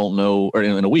 I just don't know, or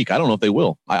in a week. I don't know if they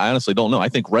will. I honestly don't know. I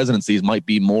think residencies might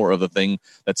be more of the thing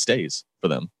that stays for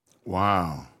them.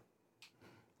 Wow.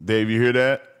 Dave, you hear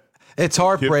that? It's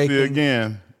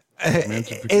heartbreaking.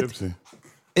 Poughkeepsie again.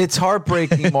 It's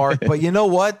heartbreaking, Mark, but you know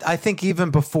what? I think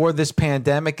even before this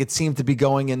pandemic, it seemed to be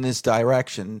going in this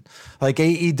direction. Like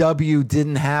AEW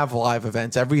didn't have live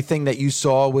events. Everything that you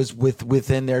saw was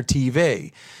within their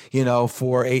TV.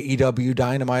 For AEW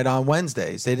Dynamite on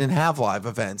Wednesdays. They didn't have live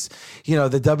events. The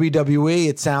WWE,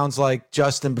 it sounds like,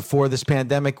 Justin, before this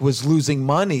pandemic was losing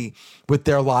money with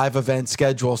their live event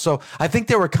schedule. So I think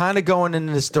they were kind of going in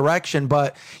this direction.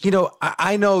 But,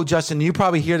 I know, Justin, you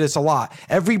probably hear this a lot.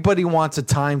 Everybody wants a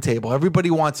timetable. Everybody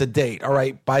wants a date. All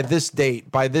right, by this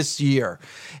date, by this year.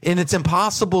 And it's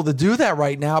impossible to do that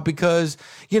right now because,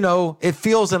 it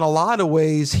feels in a lot of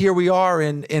ways, here we are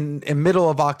in middle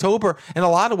of October. In a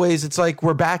lot of ways, it's like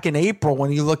we're back in April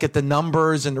when you look at the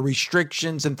numbers and the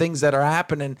restrictions and things that are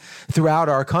happening throughout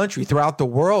our country, throughout the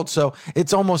world. So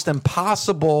it's almost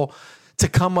impossible to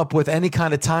come up with any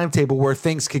kind of timetable where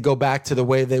things could go back to the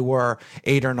way they were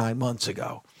 8 or 9 months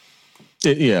ago.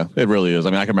 It really is.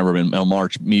 I mean, I can remember in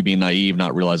March, me being naive,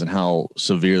 not realizing how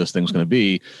severe this thing's going to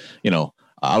be.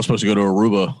 I was supposed to go to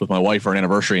Aruba with my wife for an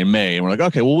anniversary in May, and we're like,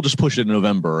 okay, well, we'll just push it in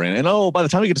November. And by the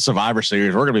time we get to Survivor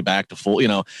Series, we're going to be back to full,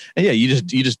 and yeah,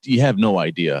 you have no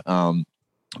idea.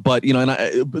 But,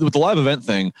 with the live event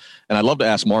thing, and I'd love to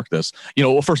ask Mark this,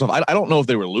 well, first off, I don't know if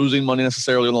they were losing money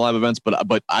necessarily on the live events,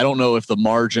 but I don't know if the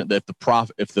margin, if the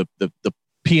profit, if the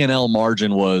P&L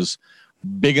margin was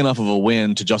big enough of a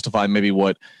win to justify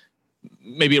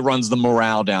maybe it runs the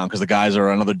morale down because the guys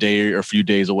are another day or a few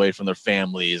days away from their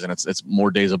families and it's more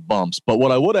days of bumps. But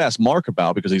what I would ask Mark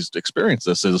about, because he's experienced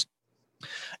this, is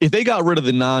if they got rid of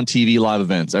the non-TV live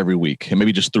events every week and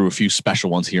maybe just threw a few special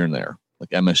ones here and there, like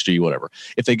MSG, whatever,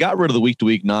 if they got rid of the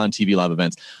week-to-week non-TV live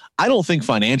events, I don't think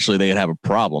financially they'd have a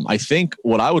problem. I think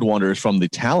what I would wonder is from the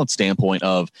talent standpoint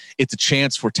of it's a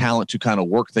chance for talent to kind of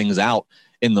work things out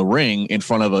in the ring in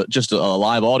front of just a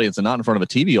live audience and not in front of a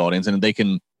TV audience, and they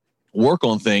can work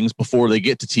on things before they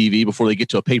get to TV, before they get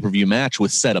to a pay-per-view match with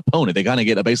said opponent. They kind of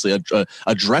get basically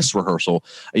a dress rehearsal.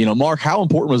 Mark, how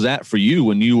important was that for you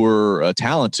when you were a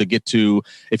talent to get to,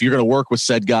 if you're going to work with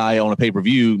said guy on a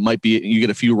pay-per-view, you get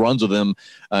a few runs with him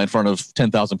in front of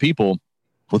 10,000 people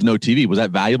with no TV. Was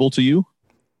that valuable to you?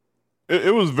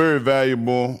 It was very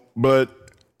valuable,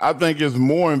 but I think it's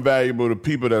more invaluable to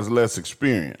people that's less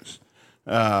experienced.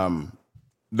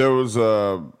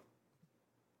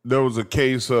 There was a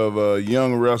case of a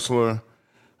young wrestler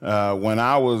when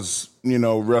I was,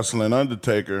 wrestling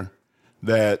Undertaker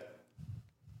that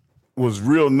was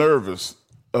real nervous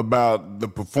about the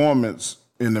performance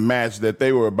in the match that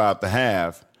they were about to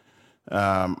have.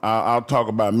 I'll talk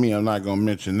about me. I'm not going to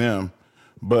mention them.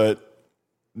 But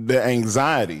the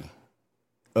anxiety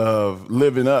of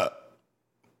living up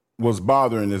was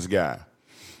bothering this guy.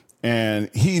 And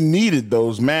he needed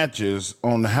those matches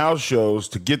on the house shows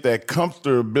to get that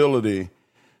comfortability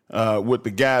with the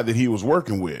guy that he was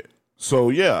working with. So,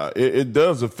 yeah, it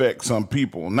does affect some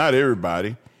people, not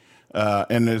everybody.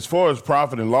 And as far as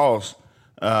profit and loss,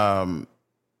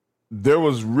 there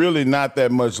was really not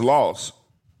that much loss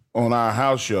on our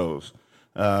house shows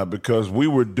because we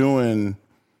were doing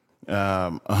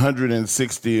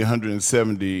 160,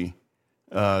 170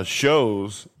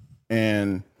 shows,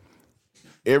 and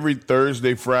every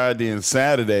Thursday, Friday, and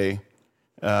Saturday,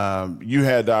 you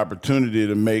had the opportunity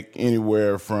to make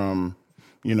anywhere from,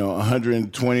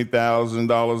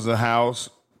 $120,000 a house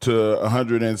to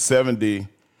 $170,000,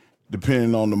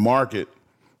 depending on the market.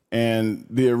 And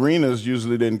the arenas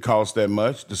usually didn't cost that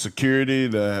much. The security,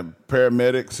 the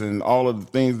paramedics, and all of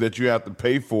the things that you have to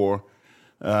pay for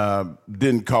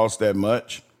didn't cost that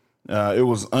much. It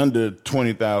was under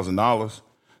 $20,000.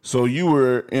 So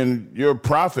your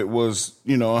profit was,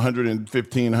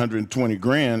 115, 120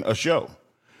 grand a show.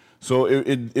 So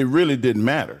it really didn't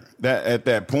matter that at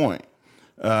that point.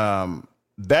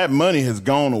 That money has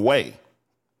gone away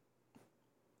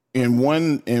in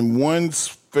one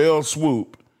fell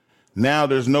swoop. Now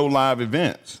there's no live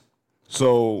events.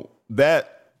 So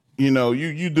that,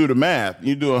 you do the math.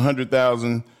 You do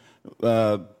 100,000,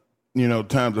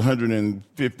 times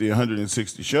 150,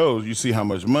 160 shows, you see how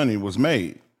much money was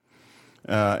made.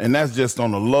 And that's just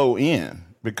on the low end,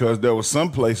 because there were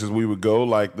some places we would go,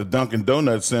 like the Dunkin'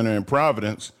 Donuts Center in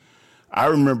Providence. I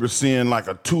remember seeing like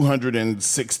a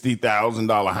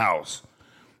 $260,000 house.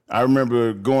 I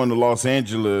remember going to Los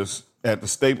Angeles at the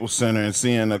Staples Center and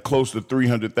seeing a close to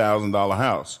 $300,000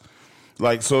 house.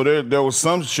 Like, so there were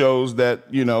some shows that,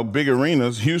 you know, big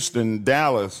arenas, Houston,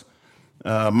 Dallas,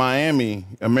 Miami,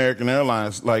 American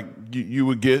Airlines, like you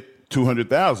would get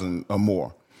 200,000 or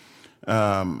more.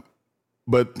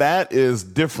 But that is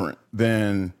different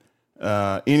than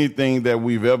anything that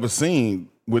we've ever seen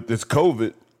with this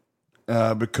COVID,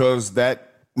 because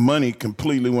that money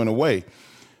completely went away.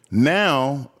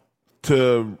 Now,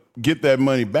 to get that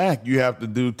money back, you have to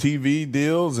do TV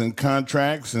deals and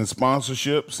contracts and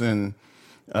sponsorships and,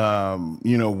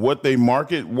 you know, what they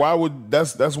market.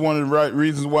 That's one of the right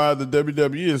reasons why the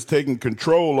WWE is taking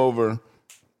control over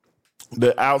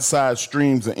the outside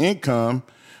streams of income,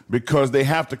 because they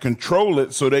have to control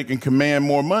it so they can command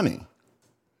more money.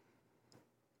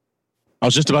 I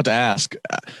was just about to ask,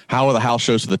 how are the house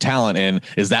shows to the talent, and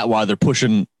is that why they're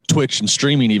pushing Twitch and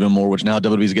streaming even more, which now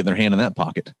WWE's getting their hand in that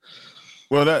pocket?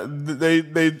 Well,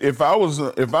 if I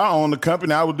owned the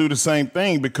company, I would do the same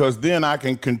thing, because then I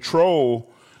can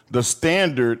control the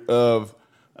standard of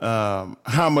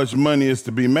how much money is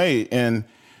to be made. And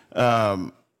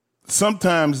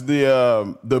sometimes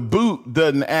the boot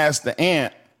doesn't ask the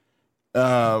ant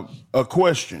a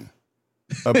question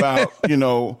about, you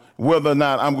know, whether or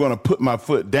not I'm going to put my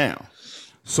foot down.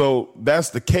 So that's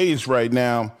the case right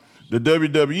now. The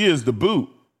WWE is the boot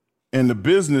and the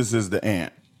business is the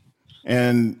ant.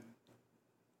 And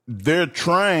they're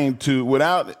trying to,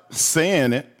 without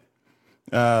saying it,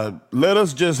 let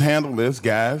us just handle this,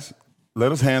 guys.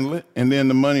 Let us handle it, and then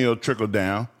the money will trickle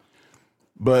down.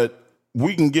 But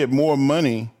we can get more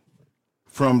money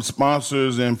from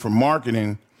sponsors and from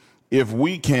marketing if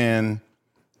we can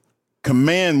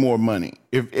command more money.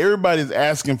 If everybody's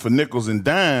asking for nickels and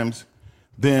dimes,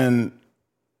 then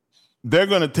they're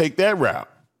going to take that route.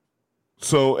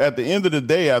 So at the end of the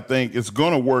day, I think it's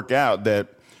going to work out that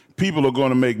people are going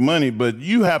to make money, but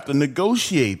you have to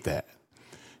negotiate that.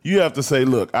 You have to say,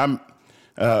 look,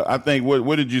 I think,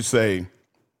 what did you say?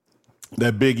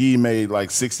 That Big E made like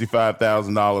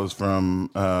 $65,000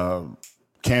 from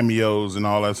cameos and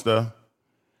all that stuff.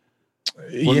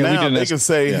 Well, yeah, now they can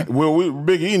say, yeah, well,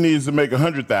 Big E needs to make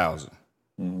 $100,000.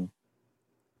 Mm-hmm.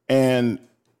 And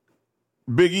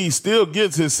Big E still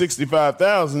gets his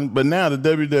 $65,000, but now the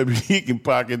WWE can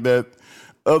pocket that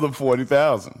other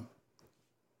 $40,000.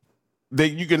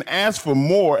 You can ask for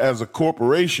more as a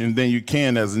corporation than you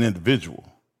can as an individual.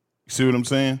 You see what I'm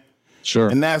saying? Sure.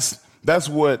 And that's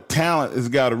what talent has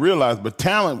got to realize. But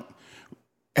talent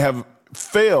have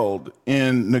failed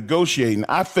in negotiating.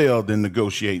 I failed in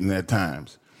negotiating at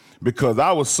times because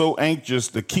I was so anxious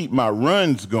to keep my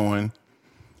runs going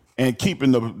and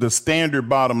keeping the standard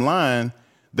bottom line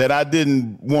that I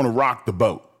didn't want to rock the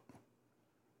boat.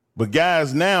 But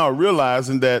guys now are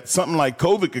realizing that something like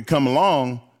COVID could come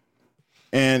along,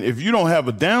 and if you don't have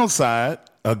a downside,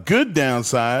 a good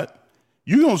downside,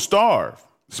 you're going to starve,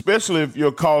 especially if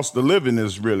your cost of living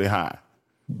is really high.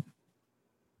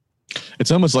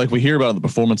 It's almost like we hear about in the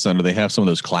Performance Center, they have some of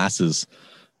those classes.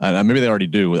 Maybe they already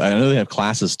do. I know they have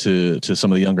classes to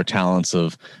some of the younger talents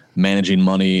of managing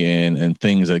money and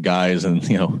things that guys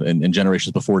and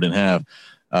generations before didn't have.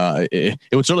 It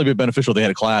would certainly be beneficial if they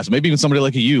had a class. Maybe even somebody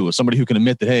like you, somebody who can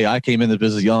admit that, hey, I came into the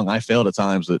business young, I failed at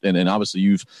times, and obviously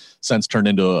you've since turned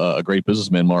into a great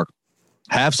businessman, Mark.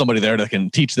 Have somebody there that can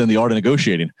teach them the art of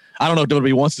negotiating. I don't know if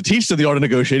WWE wants to teach them the art of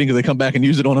negotiating because they come back and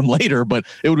use it on them later, but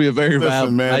it would be a very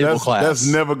valuable class. That's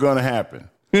never going to happen.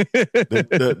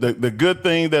 The good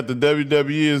thing that the WWE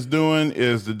is doing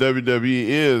is the WWE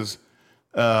is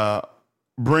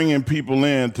bringing people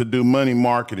in to do money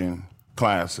marketing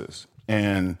classes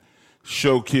and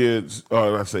show kids,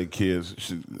 or I say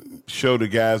kids, show the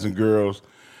guys and girls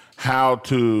how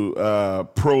to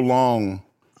prolong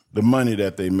the money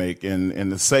that they make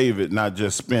and to save it, not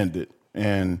just spend it.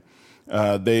 And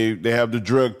they have the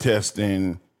drug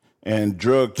testing and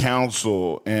drug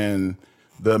counsel and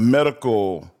the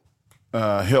medical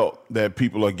help that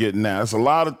people are getting now. It's a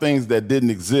lot of things that didn't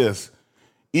exist.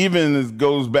 Even it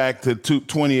goes back to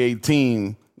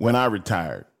 2018 when I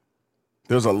retired.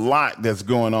 There's a lot that's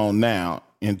going on now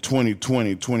in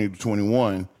 2020,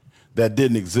 2021 that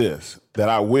didn't exist that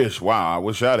I wish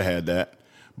I'd have had that.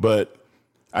 But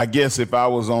I guess if I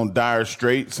was on dire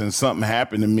straits and something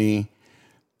happened to me,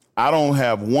 I don't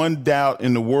have one doubt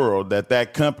in the world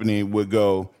that company would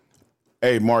go,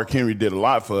 hey, Mark Henry did a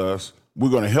lot for us. We're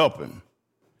going to help him.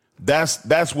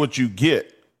 That's what you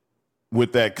get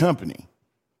with that company.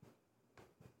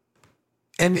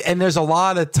 And there's a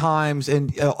lot of times,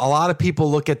 and a lot of people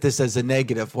look at this as a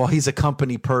negative. Well, he's a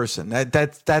company person.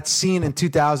 That's seen in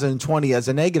 2020 as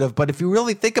a negative. But if you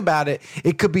really think about it,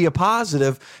 it could be a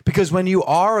positive, because when you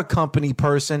are a company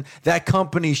person, that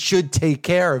company should take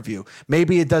care of you.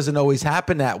 Maybe it doesn't always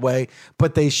happen that way,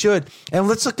 but they should. And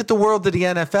let's look at the world of the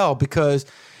NFL, because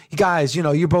guys,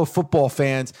 you're both football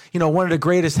fans. One of the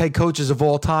greatest head coaches of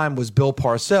all time was Bill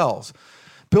Parcells.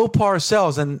 Bill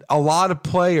Parcells, and a lot of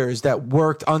players that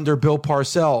worked under Bill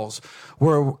Parcells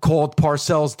were called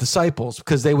Parcells disciples,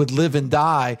 because they would live and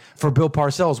die for Bill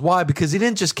Parcells. Why? Because he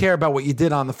didn't just care about what you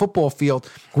did on the football field.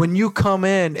 When you come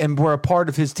in and were a part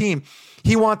of his team,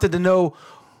 he wanted to know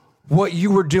what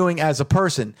you were doing as a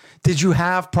person. Did you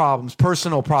have problems,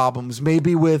 personal problems,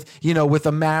 maybe with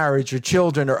a marriage or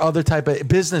children or other type of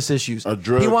business issues?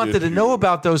 He wanted to know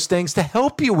about those things to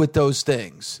help you with those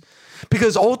things.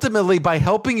 Because ultimately, by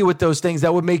helping you with those things,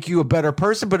 that would make you a better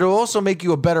person, but it will also make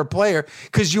you a better player,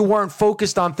 because you weren't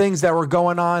focused on things that were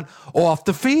going on off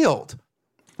the field.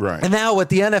 Right. And now what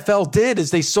the NFL did is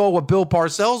they saw what Bill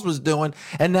Parcells was doing.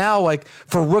 And now, like,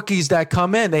 for rookies that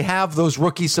come in, they have those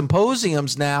rookie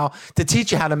symposiums now to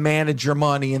teach you how to manage your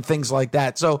money and things like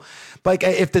that. So, like,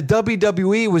 if the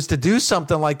WWE was to do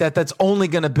something like that, that's only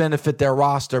going to benefit their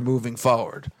roster moving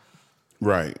forward.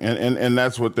 Right. And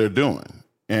that's what they're doing.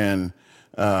 And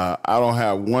I don't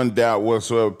have one doubt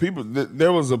whatsoever.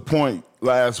 There was a point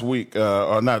last week,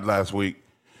 or not last week,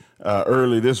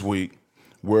 early this week,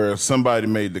 where somebody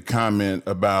made the comment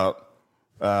about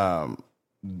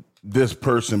this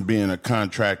person being a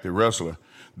contracted wrestler.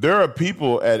 There are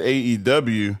people at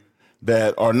AEW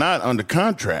that are not under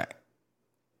contract.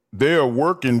 They are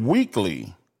working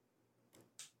weekly.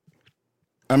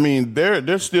 I mean,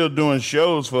 they're still doing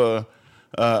shows for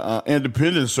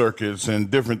independent circuits and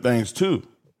different things too.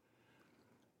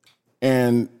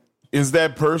 And is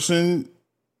that person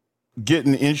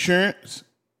getting insurance,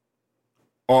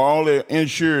 or are they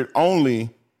insured only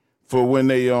for when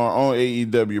they are on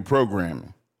AEW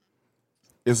programming?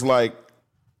 It's like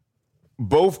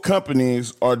both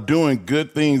companies are doing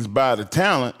good things by the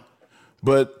talent,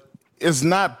 but it's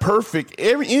not perfect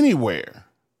anywhere.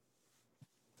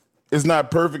 It's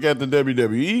not perfect at the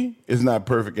WWE. It's not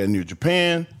perfect at New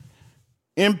Japan,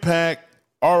 Impact,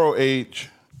 ROH,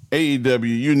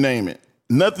 AEW, you name it.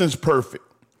 Nothing's perfect.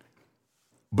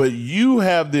 But you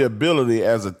have the ability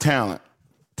as a talent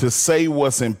to say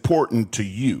what's important to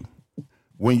you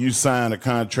when you sign a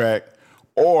contract,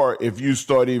 or if you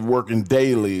start even working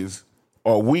dailies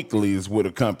or weeklies with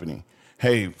a company.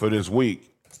 Hey, for this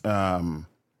week, one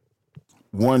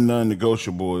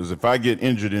non-negotiable is if I get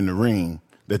injured in the ring,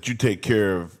 that you take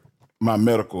care of my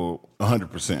medical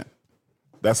 100%.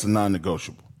 That's a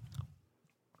non-negotiable.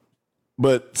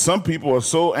 But some people are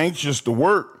so anxious to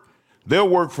work, they'll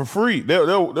work for free.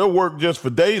 They'll work just for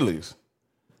dailies.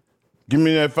 Give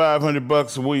me that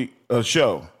 $500 a week a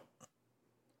show.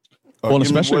 Well, and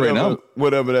especially right now,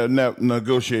 whatever that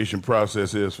negotiation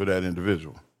process is for that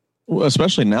individual. Well,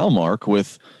 especially now, Mark,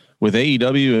 with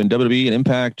AEW and WWE and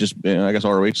Impact, I guess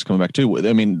ROH is coming back too.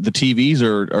 I mean, the TVs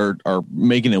are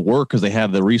making it work because they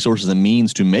have the resources and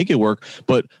means to make it work.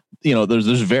 But there's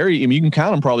you can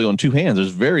count them probably on two hands. There's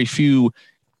very few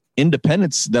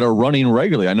independents that are running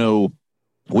regularly. I know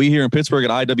we here in Pittsburgh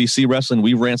at IWC Wrestling,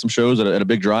 we ran some shows at a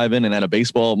big drive-in and at a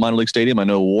baseball minor league stadium. I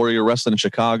know Warrior Wrestling in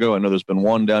Chicago. I know there's been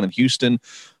one down in Houston,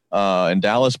 and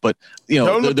Dallas. But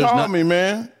don't call me,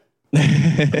 man. But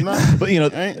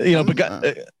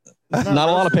not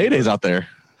a lot of paydays out there.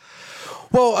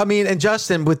 Well, I mean, and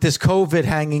Justin, with this COVID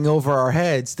hanging over our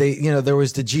heads, there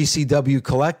was the GCW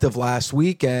Collective last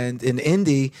weekend in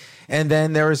Indy, and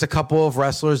then there was a couple of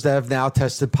wrestlers that have now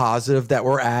tested positive that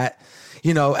were at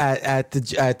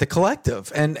the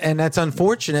Collective, and that's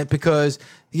unfortunate because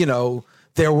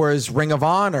there was Ring of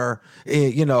Honor,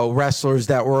 wrestlers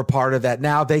that were a part of that.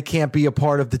 Now they can't be a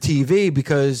part of the TV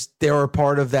because they were a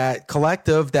part of that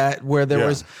collective where there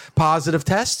was positive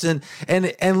tests. And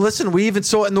listen, we even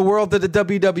saw it in the world of the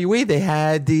WWE. They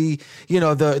had the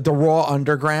Raw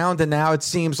Underground, and now it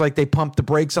seems like they pumped the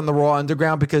brakes on the Raw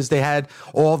Underground because they had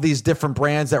all these different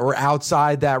brands that were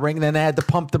outside that ring. And then they had to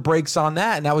pump the brakes on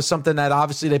that. And that was something that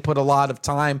obviously they put a lot of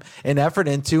time and effort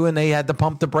into, and they had to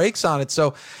pump the brakes on it.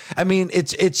 So, I mean,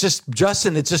 it's just,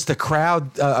 Justin, it's just a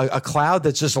cloud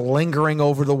that's just lingering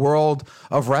over the world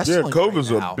of wrestling. Yeah, COVID's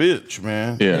a bitch,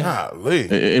 man. Yeah, golly.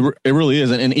 It really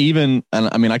is. And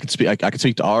I mean, I could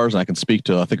speak to ours, and I can speak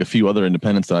to, I think, a few other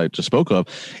independents that I just spoke of.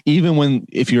 Even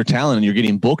if you're a talent and you're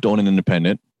getting booked on an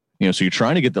independent, so you're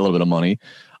trying to get a little bit of money,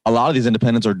 a lot of these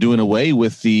independents are doing away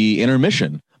with the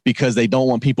intermission because they don't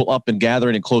want people up and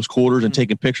gathering in close quarters and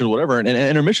taking pictures, whatever. And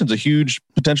intermission's a huge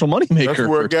potential moneymaker. That's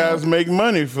where guys make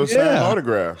money for signing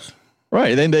autographs.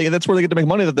 Right. Then that's where they get to make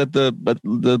money that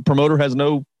the promoter has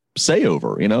no say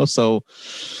over, So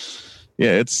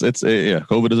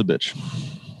COVID is a bitch.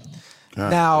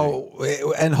 Now,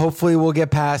 and hopefully we'll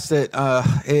get past it.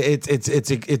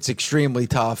 It's extremely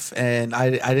tough, and I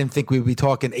didn't think we'd be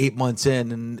talking 8 months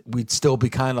in, and we'd still be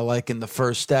kind of like in the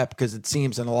first step, because it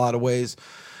seems in a lot of ways,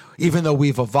 even though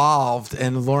we've evolved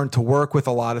and learned to work with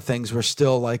a lot of things, we're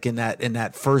still like in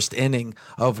that first inning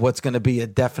of what's going to be a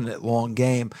definite long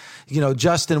game.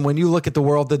 Justin, when you look at the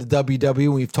world of the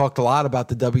WWE, we've talked a lot about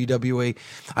the WWE.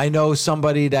 I know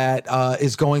somebody that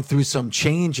is going through some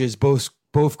changes,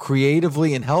 both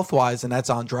creatively and health-wise, and that's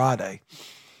Andrade.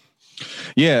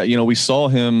 Yeah, we saw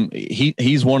him.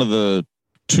 He's one of the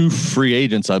 2 free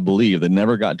agents, I believe, that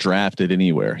never got drafted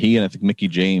anywhere. He and I think Mickey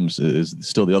James is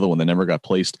still the other one that never got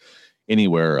placed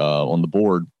anywhere on the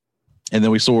board. And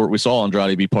then we saw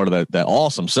Andrade be part of that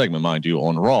awesome segment, mind you,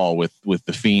 on Raw with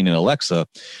The Fiend and Alexa,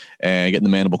 and getting the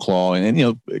mandible claw, and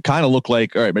it kind of looked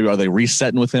like, all right, maybe are they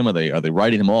resetting with him? Are they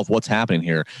writing him off? What's happening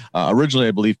here? Originally,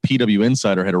 I believe PW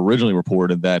Insider had originally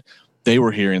reported that they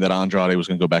were hearing that Andrade was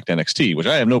going to go back to NXT, which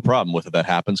I have no problem with if that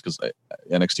happens, because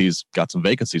NXT's got some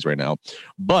vacancies right now.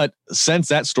 But since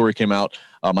that story came out,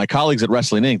 my colleagues at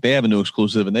Wrestling Inc., they have a new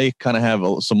exclusive, and they kind of have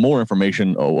some more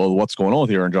information of what's going on with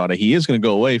here, Andrade. He is going to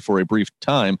go away for a brief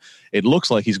time. It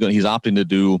looks like he's opting to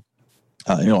do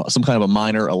some kind of a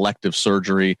minor elective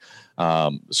surgery.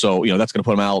 So that's going to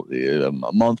put him out a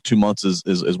month, 2 months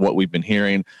is what we've been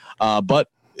hearing. But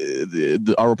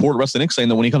our report at Wrestling Inc. saying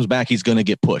that when he comes back, he's going to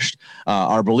get pushed.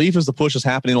 Our belief is the push is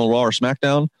happening on Raw or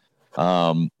SmackDown.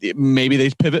 Maybe they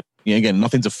pivot. Again,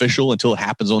 nothing's official until it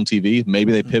happens on TV.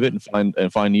 Maybe they pivot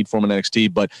and find need for him in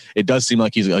NXT. But it does seem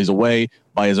like he's away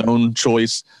by his own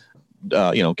choice.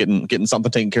 Getting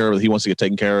something taken care of that he wants to get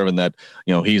taken care of, and that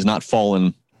he's not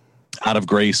fallen out of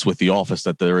grace with the office.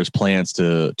 That there is plans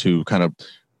to kind of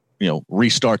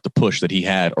restart the push that he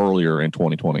had earlier in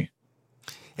 2020.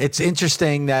 It's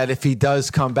interesting that if he does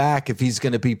come back, if he's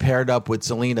going to be paired up with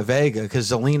Zelina Vega,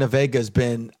 because Zelina Vega has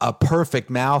been a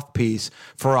perfect mouthpiece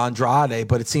for Andrade,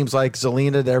 but it seems like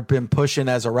Zelina, they've been pushing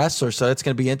as a wrestler. So it's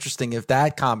going to be interesting if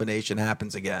that combination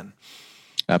happens again.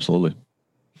 Absolutely.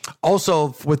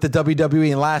 Also with the WWE,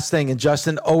 and last thing, and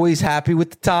Justin, always happy with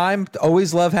the time.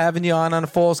 Always love having you on a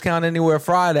Falls Count Anywhere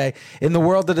Friday. In the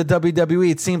world of the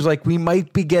WWE, it seems like we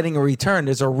might be getting a return.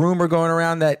 There's a rumor going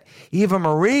around that Eva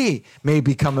Marie may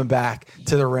be coming back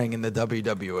to the ring in the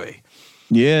WWE.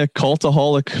 Yeah,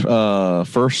 Cultaholic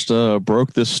first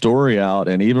broke this story out,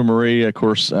 and Eva Marie, of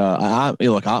course,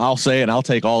 I'll say it, and I'll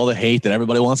take all the hate that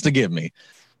everybody wants to give me.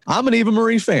 I'm an Eva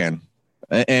Marie fan,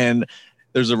 and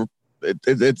there's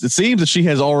it seems that she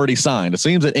has already signed. It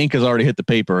seems that ink has already hit the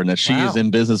paper, and that she is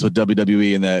in business with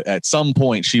WWE, and that at some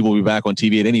point she will be back on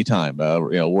TV at any time.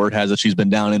 Word has it she's been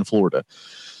down in Florida.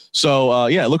 So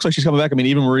it looks like she's coming back. I mean,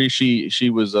 Eva Marie, she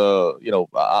was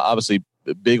obviously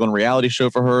big on reality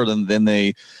show for her. Then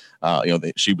they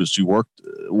she worked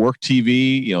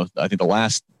TV. I think the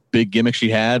last big gimmick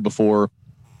she had before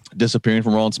disappearing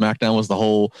from Raw and SmackDown was the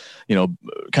whole,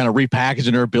 kind of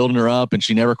repackaging her, building her up, and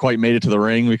she never quite made it to the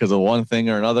ring because of one thing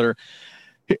or another.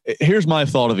 Here's my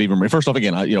thought of Eva Marie. First off,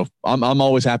 again, I'm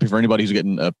always happy for anybody who's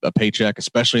getting a paycheck,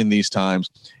 especially in these times.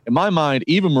 In my mind,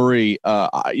 Eva Marie,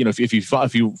 if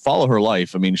you follow her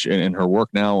life, I mean, and her work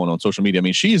now on social media, I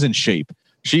mean, she is in shape.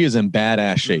 She is in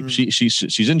badass shape. Mm-hmm.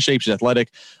 She's in shape. She's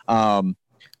athletic.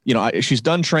 She's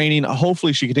done training.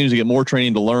 Hopefully, she continues to get more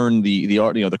training to learn the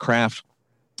art, the craft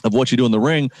of what you do in the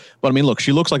ring. But I mean, look,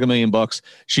 she looks like $1 million.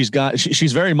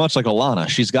 She's very much like Alana.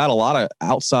 She's got a lot of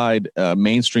outside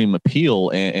mainstream appeal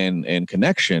and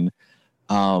connection.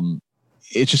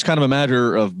 It's just kind of a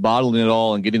matter of bottling it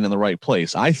all and getting in the right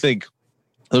place. I think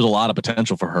there's a lot of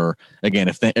potential for her, again,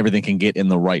 if everything can get in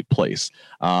the right place.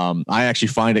 I actually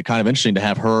find it kind of interesting to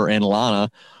have her and Lana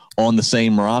on the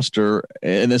same roster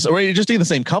and or just in the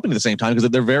same company at the same time, because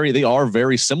they are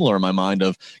very similar in my mind.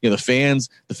 Of the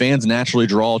fans naturally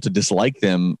draw to dislike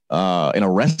them in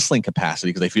a wrestling capacity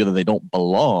because they feel that they don't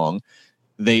belong.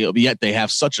 Yet they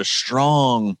have such a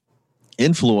strong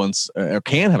influence, or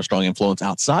can have a strong influence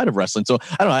outside of wrestling. So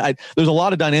I don't know. There's a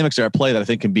lot of dynamics there at play that I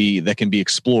think can be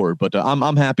explored. But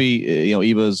I'm happy.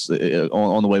 Eva's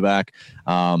on the way back.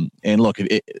 And look,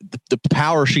 the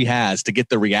power she has to get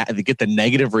the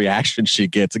negative reaction she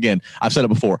gets. Again, I've said it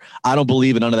before. I don't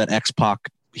believe in none of that X-Pac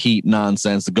heat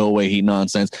nonsense, the go away heat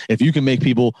nonsense. If you can make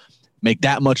people make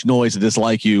that much noise to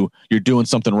dislike you, you're doing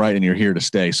something right and you're here to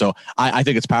stay. So I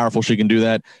think it's powerful she can do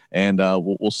that, and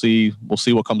we'll see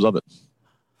what comes of it.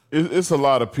 it's a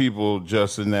lot of people,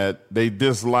 Justin, that they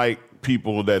dislike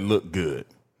people that look good.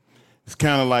 It's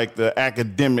kind of like the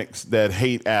academics that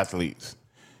hate athletes,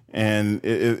 and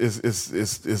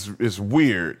it's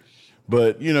weird.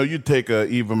 But you take a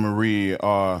Eva Marie,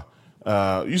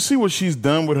 you see what she's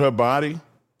done with her body.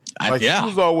 She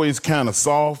was always kind of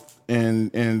soft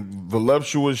and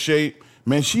voluptuous shape.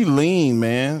 Man, she lean,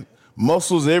 man,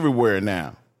 muscles everywhere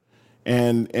now,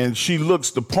 and she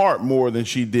looks the part more than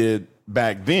she did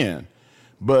back then.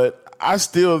 But I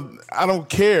don't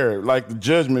care, like the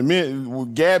judgment. Me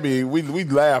with Gabby, we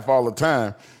laugh all the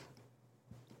time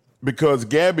because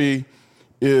Gabby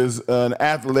is an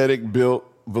athletic built,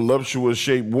 voluptuous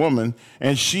shaped woman,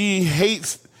 and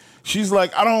she's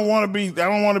like, I don't want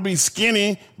to be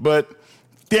skinny, but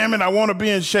damn it, I want to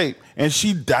be in shape. And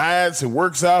she diets and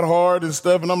works out hard and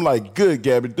stuff, and I'm like, good,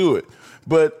 Gabby, do it.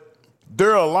 But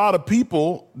there are a lot of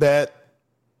people that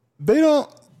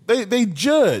they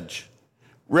judge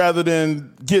rather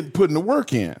than putting the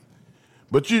work in.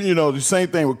 But the same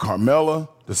thing with Carmella,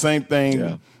 the same thing.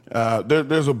 Yeah.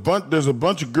 There's a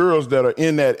bunch of girls that are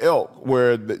in that ilk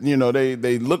where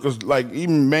they look like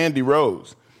even Mandy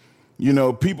Rose.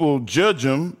 People judge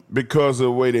them because of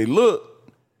the way they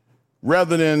look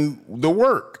rather than the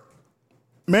work.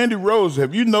 Mandy Rose,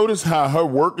 have you noticed how her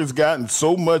work has gotten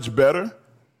so much better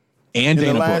and in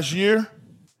Dana the last year?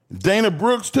 Dana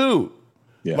Brooks too.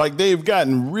 Yeah. Like they've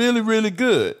gotten really, really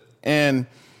good. And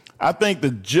I think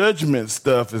the judgment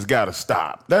stuff has got to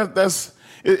stop.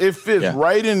 It fits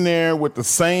right in there with the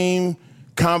same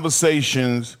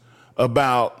conversations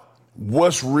about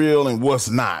what's real and what's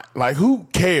not. Like, who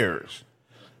cares?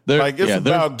 It's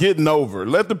about getting over.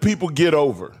 Let the people get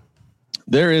over.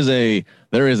 There is a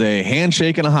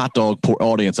handshake and a hot dog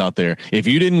audience out there. If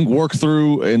you didn't work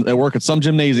through and work at some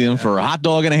gymnasium for a hot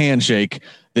dog and a handshake,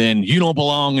 then you don't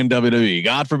belong in WWE.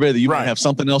 God forbid that you might have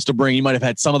something else to bring. You might have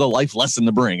had some of the life lesson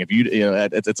to bring. If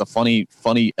it's a funny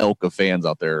ilk of fans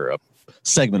out there, a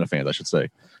segment of fans, I should say,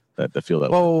 that feel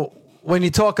that way. Well, when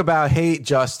you talk about hate,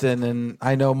 Justin, and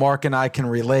I know Mark and I can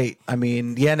relate, I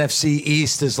mean, the NFC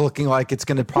East is looking like it's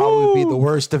going to probably be the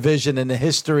worst division in the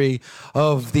history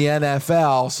of the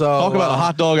NFL. So talk about a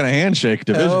hot dog and a handshake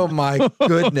division. Oh, my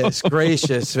goodness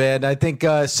gracious, man. I think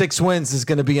 6 wins is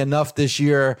going to be enough this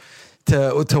year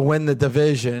to win the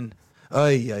division.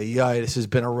 This has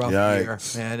been a rough year,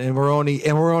 man. And we're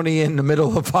only in the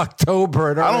middle of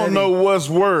October. I don't know what's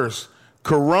worse,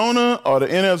 Corona or the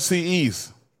NFC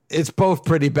East. It's both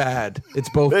pretty bad. They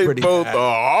both are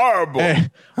horrible. Hey,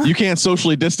 you can't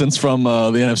socially distance from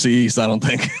the NFC East, I don't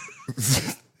think.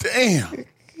 Damn.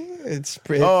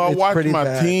 I watch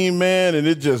my team, man, and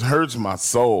it just hurts my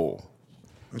soul.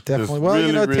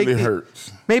 Definitely. Just really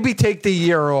hurts. Maybe take the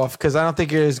year off because I don't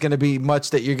think there's going to be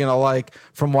much that you're going to like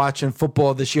from watching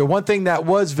football this year. One thing that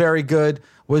was very good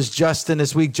was Justin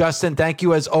this week. Justin, thank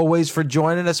you as always for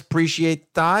joining us.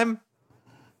 Appreciate the time.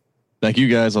 Thank you,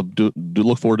 guys. I'll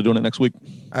look forward to doing it next week.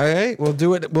 All right, we'll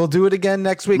do it. We'll do it again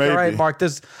next week. Maybe. All right, Mark.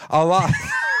 There's a lot.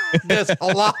 There's a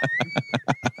lot.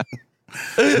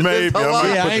 Maybe I'm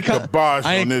gonna put the kibosh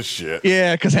on this shit.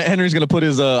 Yeah, because Henry's gonna put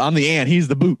his. I'm the ant. He's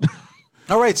the boot.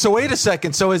 All right. So wait a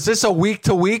second. So is this a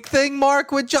week-to-week thing,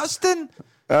 Mark, with Justin?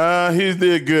 He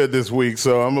did good this week,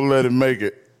 so I'm gonna let him make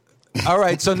it. All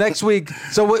right. So next week.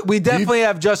 So we definitely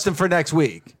have Justin for next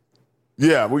week.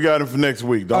 Yeah, we got him for next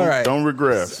week. Don't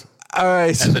regress. All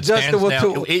right, so Justin,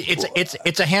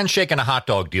 it's a handshake and a hot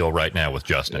dog deal right now with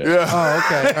Justin. Yeah. Oh,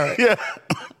 okay. All right. Yeah.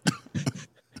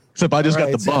 Except I just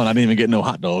got the bun. I didn't even get no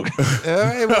hot dog. All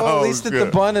right. Well, at least the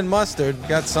bun and mustard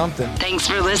got something. Thanks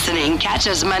for listening. Catch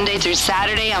us Monday through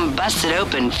Saturday on Busted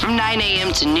Open from 9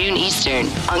 a.m. to noon Eastern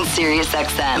on Sirius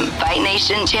XM, Fight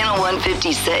Nation Channel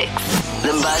 156.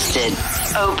 The Busted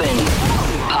Open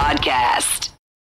Podcast.